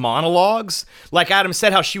those monologues, like Adam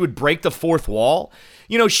said, how she would break the fourth wall.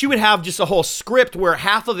 She would have just a whole script where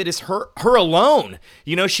half of it is her alone.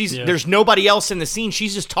 There's nobody else in the scene.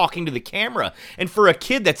 She's just talking to the camera. And for a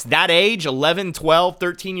kid that's that age, 11, 12,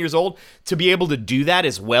 13 years old, to be able to do that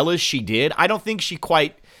as well as she did, I don't think she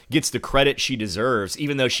quite gets the credit she deserves.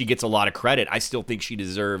 Even though she gets a lot of credit, I still think she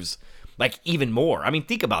deserves, like, even more. I mean,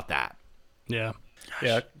 think about that. Yeah.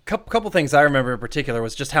 Yeah, couple things I remember in particular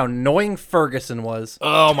was just how annoying Ferguson was.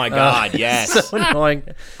 Oh my God, yes. So annoying.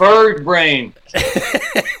 Bird brain.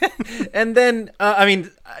 And then,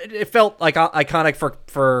 it felt like iconic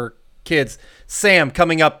for kids. Sam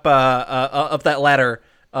coming up that ladder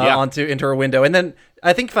into her window. And then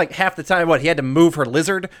I think like half the time, he had to move her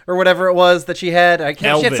lizard or whatever it was that she had. She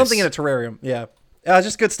had something in a terrarium. Yeah.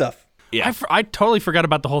 Just good stuff. Yeah. I totally forgot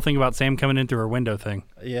about the whole thing about Sam coming in through her window thing.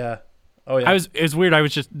 Yeah. Oh yeah. It's weird.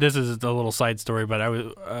 This is a little side story, but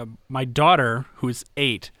my daughter, who's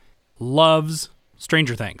 8, loves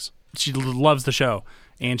Stranger Things. She loves the show.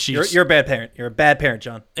 And You're a bad parent. You're a bad parent,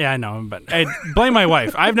 John. Yeah, I know, but I blame my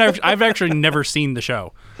wife. I've actually never seen the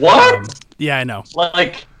show. What? Yeah, I know.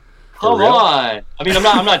 Like, come on. I mean,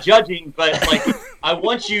 I'm not judging, but like, I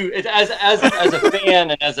want you as a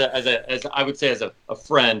fan and as I would say as a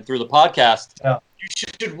friend through the podcast. Yeah. You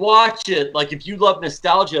should watch it. Like, if you love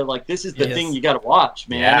nostalgia, like this is the thing you got to watch,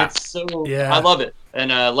 man. Yeah. It's so I love it.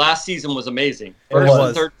 And last season was amazing. It First was.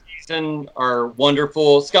 and third season are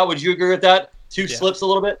wonderful. Scott, would you agree with that? Two slips a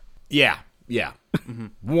little bit. Yeah.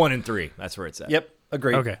 1 and 3. That's where it's at. Yep,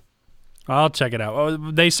 agreed. Okay. I'll check it out. Oh,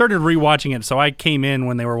 they started rewatching it, so I came in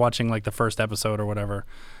when they were watching like the first episode or whatever.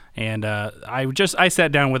 And I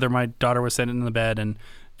sat down with her. My daughter was sitting in the bed, and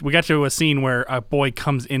we got to a scene where a boy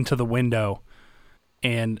comes into the window.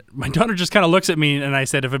 And my daughter just kind of looks at me, and I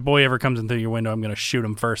said, if a boy ever comes in through your window, I'm going to shoot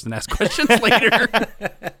him first and ask questions later.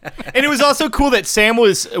 And it was also cool that Sam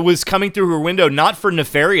was coming through her window, not for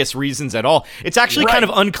nefarious reasons at all. It's actually kind of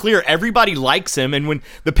unclear. Everybody likes him, and when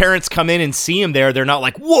the parents come in and see him there, they're not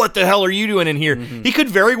like, what the hell are you doing in here? Mm-hmm. He could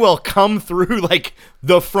very well come through, like,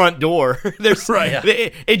 the front door.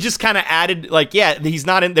 It just kind of added, like, he's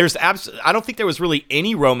not in, I don't think there was really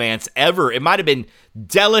any romance ever. It might have been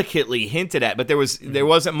delicately hinted at, but there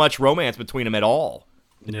wasn't much romance between them at all.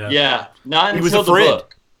 Yeah, not He was until a the friend.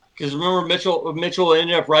 book. Because remember, Mitchell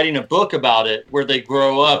ended up writing a book about it where they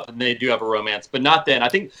grow up and they do have a romance, but not then. I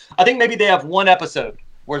think maybe they have one episode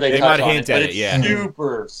where they touch might on hint it, but at it's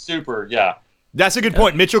it, super, yeah. That's a good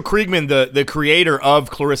point. Mitchell Kriegman, the creator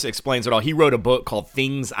of Clarissa Explains It All, he wrote a book called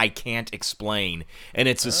Things I Can't Explain, and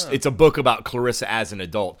it's a book about Clarissa as an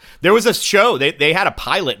adult. There was a show, they had a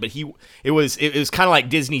pilot, but it was kind of like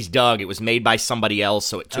Disney's Doug. It was made by somebody else,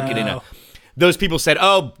 so it took it in a... Those people said,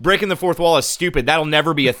 oh, breaking the fourth wall is stupid. That'll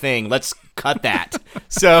never be a thing. Let's cut that.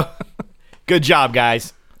 So, good job,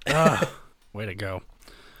 guys. Way to go.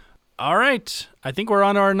 All right. I think we're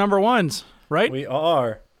on to our number ones, right? We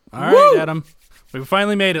are. All right, Adam. We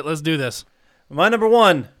finally made it. Let's do this. My number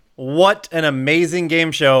one. What an amazing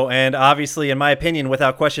game show, and obviously, in my opinion,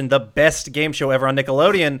 without question, the best game show ever on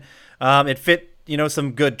Nickelodeon. It fit,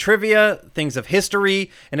 some good trivia, things of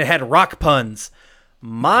history, and it had rock puns.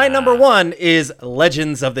 My number one is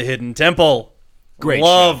Legends of the Hidden Temple. Great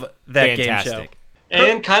Love show. that Fantastic. game show.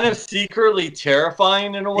 And kind of secretly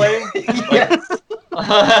terrifying in a way.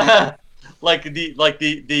 Like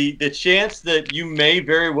the chance that you may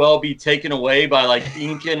very well be taken away by like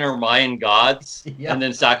Incan or Mayan gods and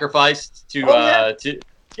then sacrificed to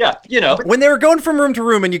When they were going from room to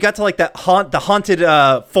room and you got to like the haunted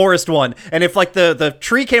forest one, and if like the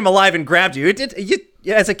tree came alive and grabbed you,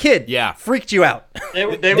 as a kid, freaked you out.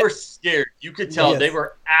 They were scared. You could tell they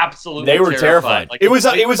were absolutely terrified. Like, it was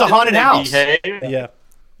a haunted house.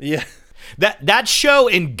 Yeah. That show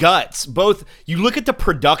and Guts, both, you look at the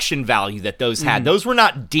production value that those had. Those were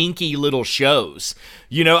not dinky little shows.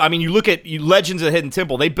 You look at Legends of the Hidden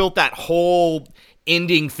Temple, they built that whole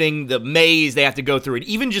ending thing, the maze they have to go through, and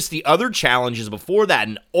even just the other challenges before that,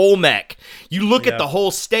 and Olmec. You look at the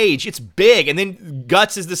whole stage, it's big, and then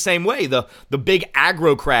Guts is the same way, the big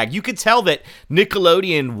aggro crag. You could tell that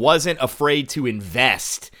Nickelodeon wasn't afraid to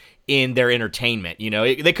invest in their entertainment.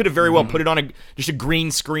 They could have very well put it on just a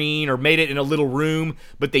green screen or made it in a little room,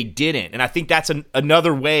 but they didn't. And I think that's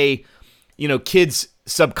another way, kids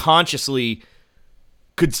subconsciously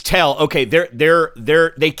could tell, okay,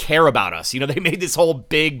 they care about us. They made this whole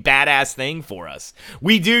big badass thing for us.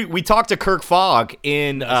 We talked to Kirk Fogg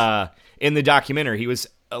in the documentary. He was,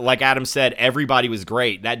 like Adam said, everybody was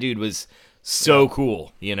great. That dude was so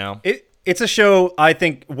cool, It's a show, I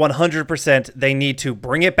think, 100% they need to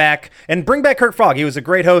bring it back and bring back Kirk Fogg. He was a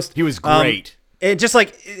great host. He was great. And just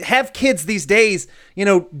like have kids these days,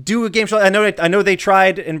 do a game show. I know they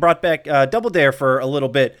tried and brought back Double Dare for a little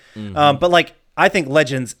bit, but like I think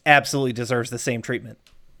Legends absolutely deserves the same treatment.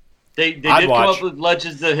 They did come up with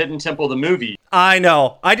Legends of the Hidden Temple, the movie. I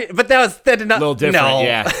know, I did, but that did not. A little different, no.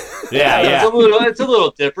 yeah. It's a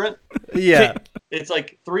little different. Yeah. It's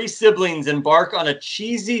like three siblings embark on a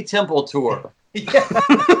cheesy temple tour.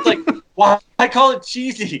 It's like, why call it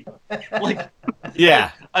cheesy? Like,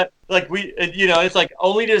 it's like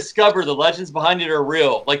only to discover the legends behind it are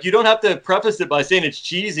real. Like, you don't have to preface it by saying it's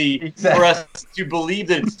cheesy for us to believe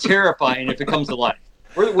that it's terrifying if it comes to life.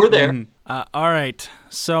 We're there. All right.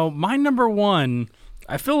 So my number one,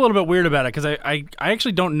 I feel a little bit weird about it because I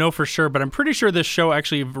actually don't know for sure, but I'm pretty sure this show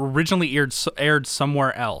actually originally aired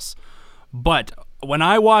somewhere else. But when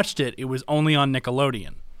I watched it, it was only on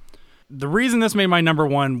Nickelodeon. The reason this made my number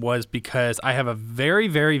one was because I have a very,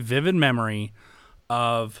 very vivid memory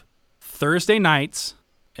of Thursday nights.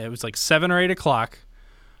 It was like 7 or 8 o'clock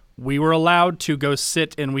we were allowed to go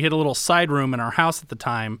sit and we had a little side room in our house at the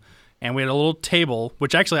time, and we had a little table,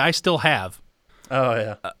 which actually I still have. Oh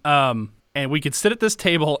yeah. And we could sit at this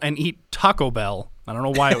table and eat Taco Bell. I don't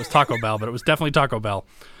know why it was Taco Bell, but it was definitely Taco Bell.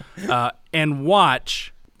 And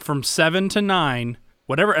watch from 7 to 9,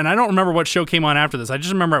 whatever. And I don't remember what show came on after this. I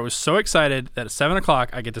just remember I was so excited that at 7 o'clock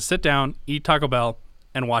I get to sit down, eat Taco Bell,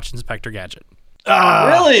 and watch Inspector Gadget.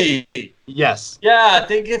 Really? Yes. Yeah, I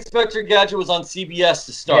think Inspector Gadget was on CBS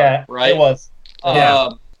to start, right? It was.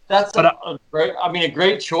 That's a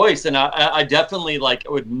great choice, and I definitely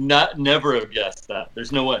would never have guessed that.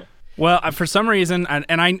 There's no way. Well, for some reason,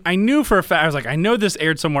 I knew for a fact, I was like, I know this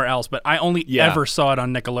aired somewhere else, but I only ever saw it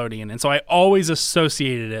on Nickelodeon, and so I always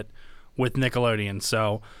associated it with Nickelodeon.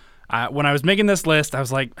 So when I was making this list, I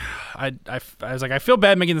was like, I feel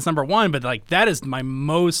bad making this number one, but that is my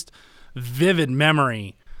most vivid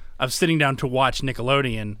memory of sitting down to watch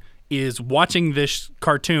Nickelodeon is watching this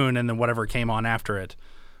cartoon and then whatever came on after it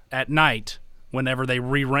at night whenever they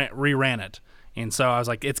reran it. And so I was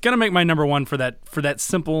like, it's gonna make my number one for that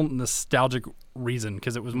simple nostalgic reason,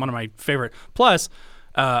 because it was one of my favorite. Plus,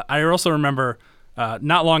 I also remember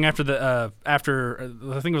not long after I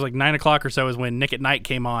think it was 9 o'clock or so is when Nick at Night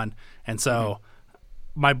came on, and so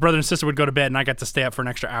my brother and sister would go to bed, and I got to stay up for an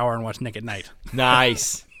extra hour and watch Nick at Night.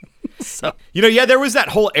 Nice. So there was that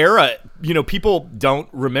whole era, people don't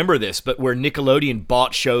remember this, but where Nickelodeon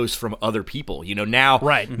bought shows from other people. Now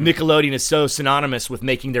Nickelodeon is so synonymous with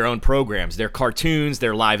making their own programs, their cartoons,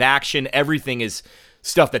 their live action, everything is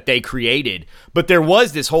stuff that they created. But there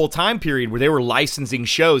was this whole time period where they were licensing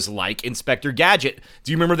shows like Inspector Gadget.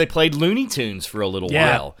 Do you remember they played Looney Tunes for a little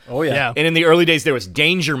while? Oh yeah. And in the early days there was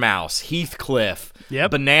Danger Mouse, Heathcliff,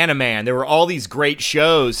 Banana Man. There were all these great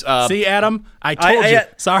shows. See, Adam, I told you.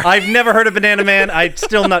 Sorry. I've never heard of Banana Man. I'm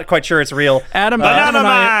still not quite sure it's real. Adam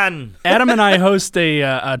and I host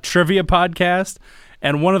a trivia podcast,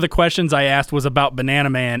 and one of the questions I asked was about Banana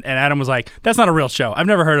Man, and Adam was like, "That's not a real show. I've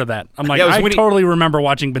never heard of that." I'm like, I totally remember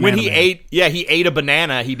watching Banana Man. When he ate a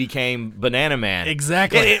banana, he became Banana Man.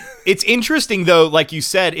 Exactly. It's interesting, though, like you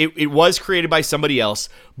said, it was created by somebody else,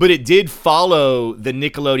 but it did follow the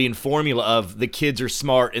Nickelodeon formula of the kids are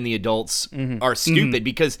smart and the adults are stupid,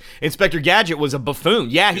 because Inspector Gadget was a buffoon.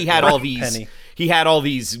 Yeah, he had all these... Penny. He had all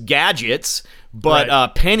these gadgets,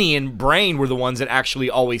 but Penny and Brain were the ones that actually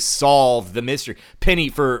always solved the mystery. Penny,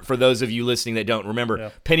 for those of you listening that don't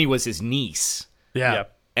remember, Penny was his niece. Yeah.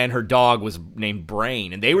 And her dog was named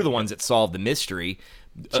Brain, and they were the ones that solved the mystery.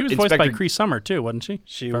 She was voiced by Cree Summer, too, wasn't she?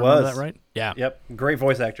 She was. Remember that right? Yeah. Yep. Great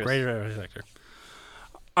voice actress. Great voice actor.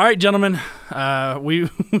 All right, gentlemen.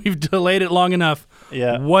 We've delayed it long enough.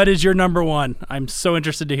 Yeah. What is your number one? I'm so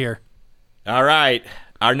interested to hear. All right.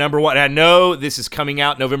 Our number one, I know this is coming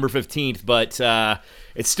out November 15th, but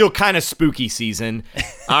it's still kind of spooky season.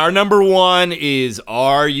 Our number one is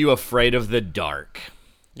Are You Afraid of the Dark?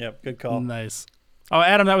 Yep, good call. Nice. Oh,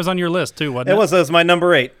 Adam, that was on your list too, wasn't it? It was my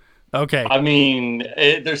number 8. Okay. I mean,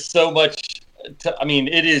 there's so much.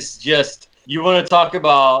 It is just, you want to talk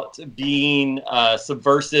about being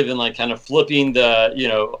subversive and kind of flipping the,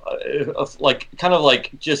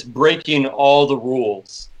 just breaking all the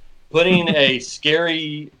rules. Putting a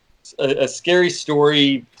scary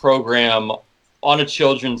story program on a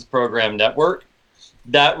children's program network,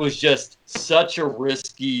 that was just such a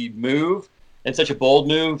risky move and such a bold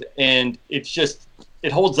move, and it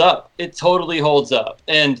holds up. It totally holds up.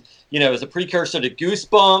 And, as a precursor to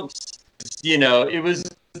Goosebumps, it was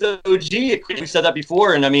the OG. We've said that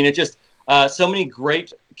before, and it just so many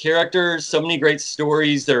great characters, so many great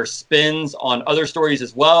stories. There are spins on other stories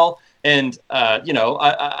as well. And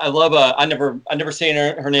I love I never say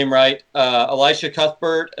her name right. Alicia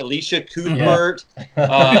Cuthbert. She's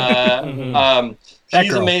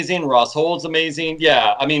amazing. Ross Hold's amazing.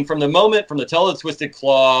 Yeah, from the Tell of the Twisted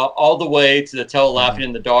Claw all the way to the Tell Laughing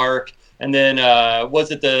in the Dark, and then was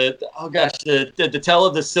it the Tell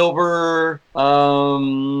of the Silver?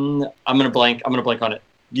 I'm gonna blank on it.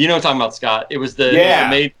 You know what I'm talking about, Scott. It was the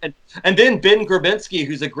and then Ben David Grabinski,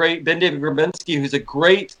 who's a great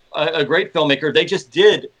filmmaker. They just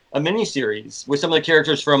did a miniseries with some of the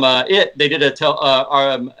characters from It. They did an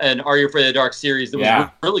Are You Afraid of the Dark series that was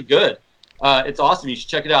really good. It's awesome. You should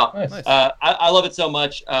check it out. Nice. I love it so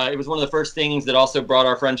much. It was one of the first things that also brought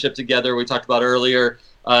our friendship together. We talked about earlier.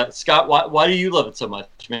 Scott, why do you love it so much,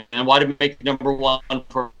 man? Why did it make number one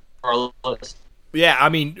for our list? Yeah,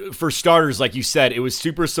 for starters, like you said, it was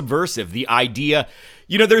super subversive. The idea,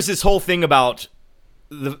 there's this whole thing about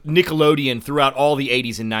the Nickelodeon throughout all the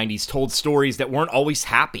 80s and 90s told stories that weren't always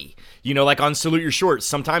happy. Like on Salute Your Shorts,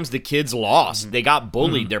 sometimes the kids lost. They got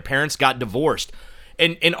bullied. Their parents got divorced.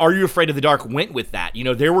 and Are You Afraid of the Dark went with that. You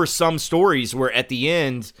know, there were some stories where at the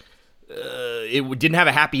end, it didn't have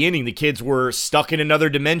a happy ending. The kids were stuck in another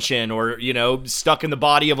dimension, or stuck in the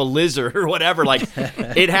body of a lizard or whatever. Like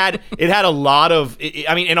it had a lot of.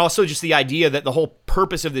 And also just the idea that the whole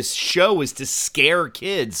purpose of this show is to scare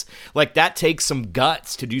kids. Like that takes some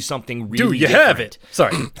guts to do something really. Do you have it?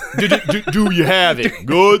 Sorry. do you have it?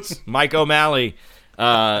 Goods, Mike O'Malley,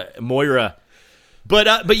 Moira.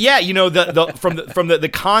 But yeah, from the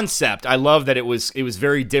concept, I love that it was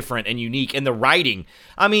very different and unique, and the writing.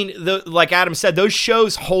 I mean, like Adam said, those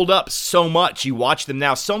shows hold up so much. You watch them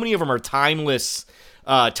now, so many of them are timeless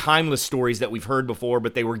stories that we've heard before,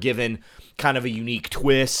 but they were given kind of a unique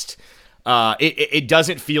twist. It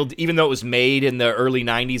doesn't feel, even though it was made in the early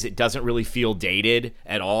 '90s, it doesn't really feel dated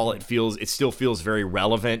at all. It still feels very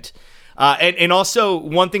relevant. And also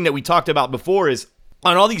one thing that we talked about before is,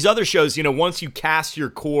 on all these other shows, once you cast your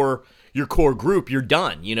core group, you're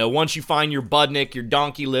done. Once you find your Budnick, your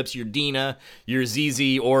Donkey Lips, your Dina, your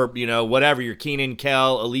ZZ, or whatever, your Keenan,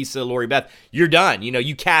 Kel, Elisa, Lori Beth, you're done.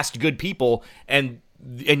 You cast good people and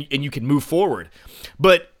you can move forward.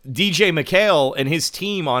 But DJ McHale and his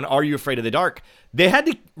team on Are You Afraid of the Dark, they had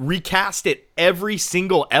to recast it every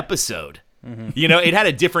single episode. Mm-hmm. It had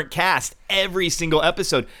a different cast every single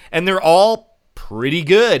episode, and they're all pretty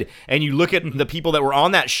good. And you look at the people that were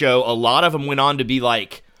on that show, a lot of them went on to be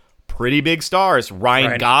like pretty big stars.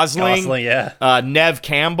 Ryan Gosling, Nev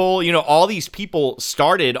Campbell, all these people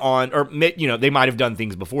started on, or they might have done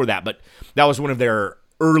things before that, but that was one of their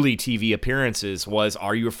early TV appearances, was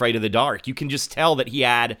Are You Afraid of the Dark. You can just tell that he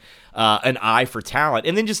had an eye for talent.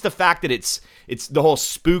 And then just the fact that it's the whole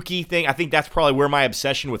spooky thing. I think that's probably where my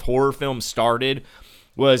obsession with horror films started,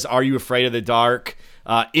 was Are You Afraid of the Dark.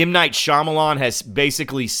 M. Night Shyamalan has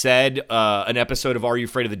basically said an episode of Are You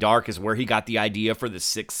Afraid of the Dark is where he got the idea for The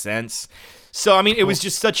Sixth Sense. So, I mean, it was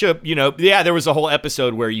just such a, there was a whole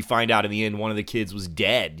episode where you find out in the end one of the kids was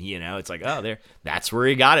dead, It's like, that's where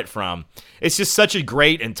he got it from. It's just such a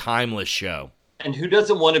great and timeless show. And who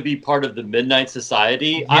doesn't want to be part of the Midnight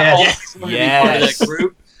Society? Yes. I always wanted to be part of that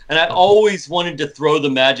group, and I always wanted to throw the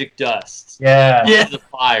magic dust into the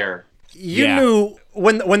fire. You knew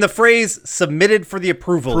when the phrase submitted for the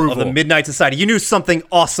approval of the Midnight Society, you knew something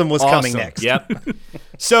awesome was coming next. Yep.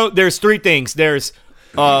 So there's three things. There's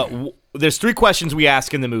three questions we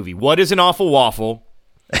ask in the movie. What is an awful waffle?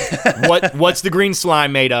 What's the green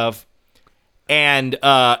slime made of? And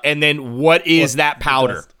then what is that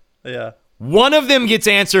powder? Yeah. One of them gets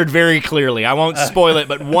answered very clearly. I won't spoil it,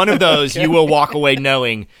 but one of those you will walk away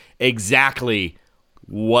knowing exactly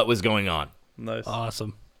what was going on. Nice.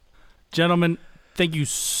 Awesome. Gentlemen, thank you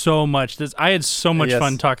so much. I had so much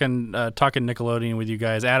fun talking Nickelodeon with you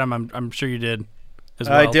guys. Adam, I'm sure you did as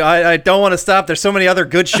well. I do. I don't want to stop. There's so many other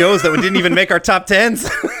good shows that we didn't even make our top 10s.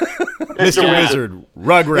 Mr. Wizard,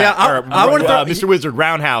 Rugrats, Mr. Wizard,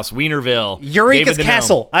 Roundhouse, Wienerville, Eureka's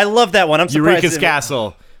Castle. I love that one. I'm surprised. Eureka's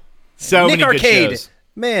Castle. So Nick many Arcade. good shows.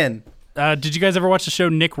 Man. Did you guys ever watch the show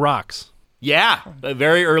Nick Rocks? Yeah,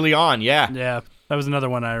 very early on. Yeah. Yeah, that was another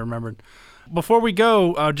one I remembered. Before we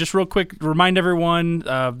go, just real quick, remind everyone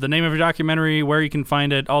the name of your documentary, where you can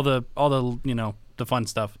find it, all the the fun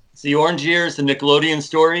stuff. It's The Orange Years, the Nickelodeon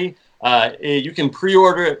story. You can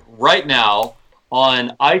pre-order it right now on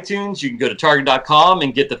iTunes. You can go to Target.com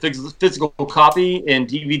and get the physical copy in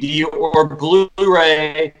DVD or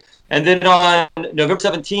Blu-ray. And then on November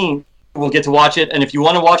 17th, we'll get to watch it. And if you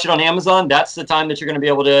want to watch it on Amazon, that's the time that you're going to be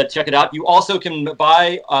able to check it out. You also can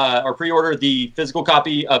buy or pre-order the physical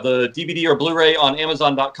copy of the DVD or Blu-ray on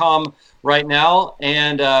Amazon.com right now.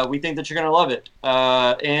 And we think that you're going to love it.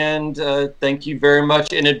 And thank you very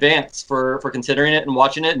much in advance for considering it and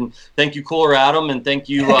watching it. And thank you, Cooler Adam. And thank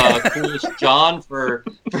you, Coolish John, for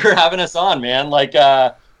having us on, man. Like,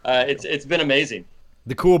 it's been amazing.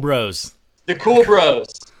 The Cool Bros. The Cool Bros.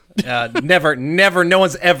 Never. No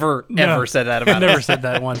one's ever said that about Never us. said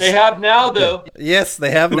that once. They have now, though. Yes,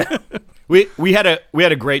 they have now. We had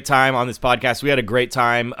a great time on this podcast. We had a great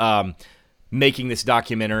time making this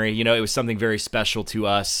documentary. It was something very special to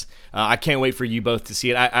us. I can't wait for you both to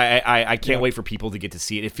see it. I can't wait for people to get to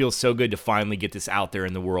see it. It feels so good to finally get this out there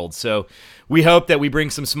in the world. So we hope that we bring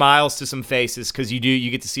some smiles to some faces, because you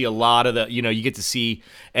get to see a lot of you get to see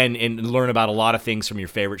and learn about a lot of things from your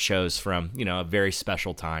favorite shows from, a very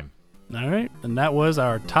special time. All right. And that was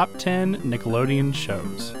our top 10 Nickelodeon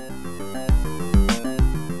shows.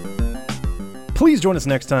 Please join us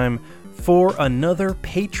next time for another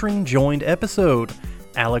patron-joined episode.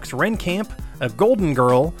 Alex Renkamp, a Golden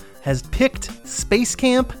Girl, has picked Space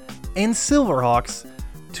Camp and Silverhawks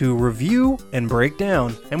to review and break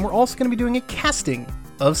down. And we're also going to be doing a casting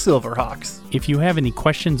of Silverhawks. If you have any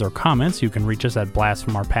questions or comments, you can reach us at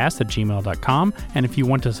blastfromourpast@gmail.com. And if you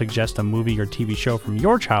want to suggest a movie or TV show from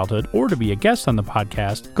your childhood or to be a guest on the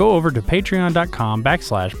podcast, go over to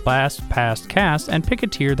patreon.com/blastpastcast and pick a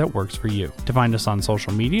tier that works for you. To find us on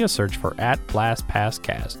social media, search for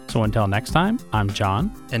 @blastpastcast. So until next time, I'm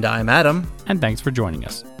John. And I'm Adam. And thanks for joining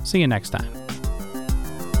us. See you next time.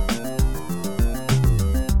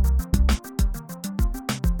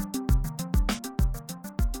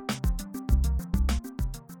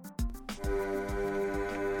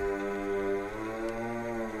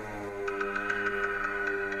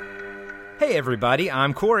 Hey everybody,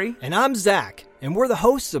 I'm Corey. And I'm Zach, and we're the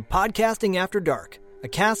hosts of Podcasting After Dark, a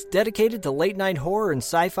cast dedicated to late-night horror and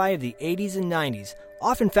sci-fi of the 80s and 90s,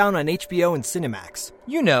 often found on HBO and Cinemax.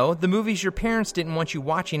 You know, the movies your parents didn't want you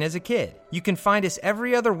watching as a kid. You can find us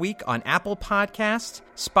every other week on Apple Podcasts,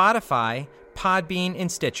 Spotify, Podbean,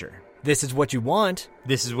 and Stitcher. This is what you want.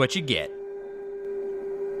 This is what you get.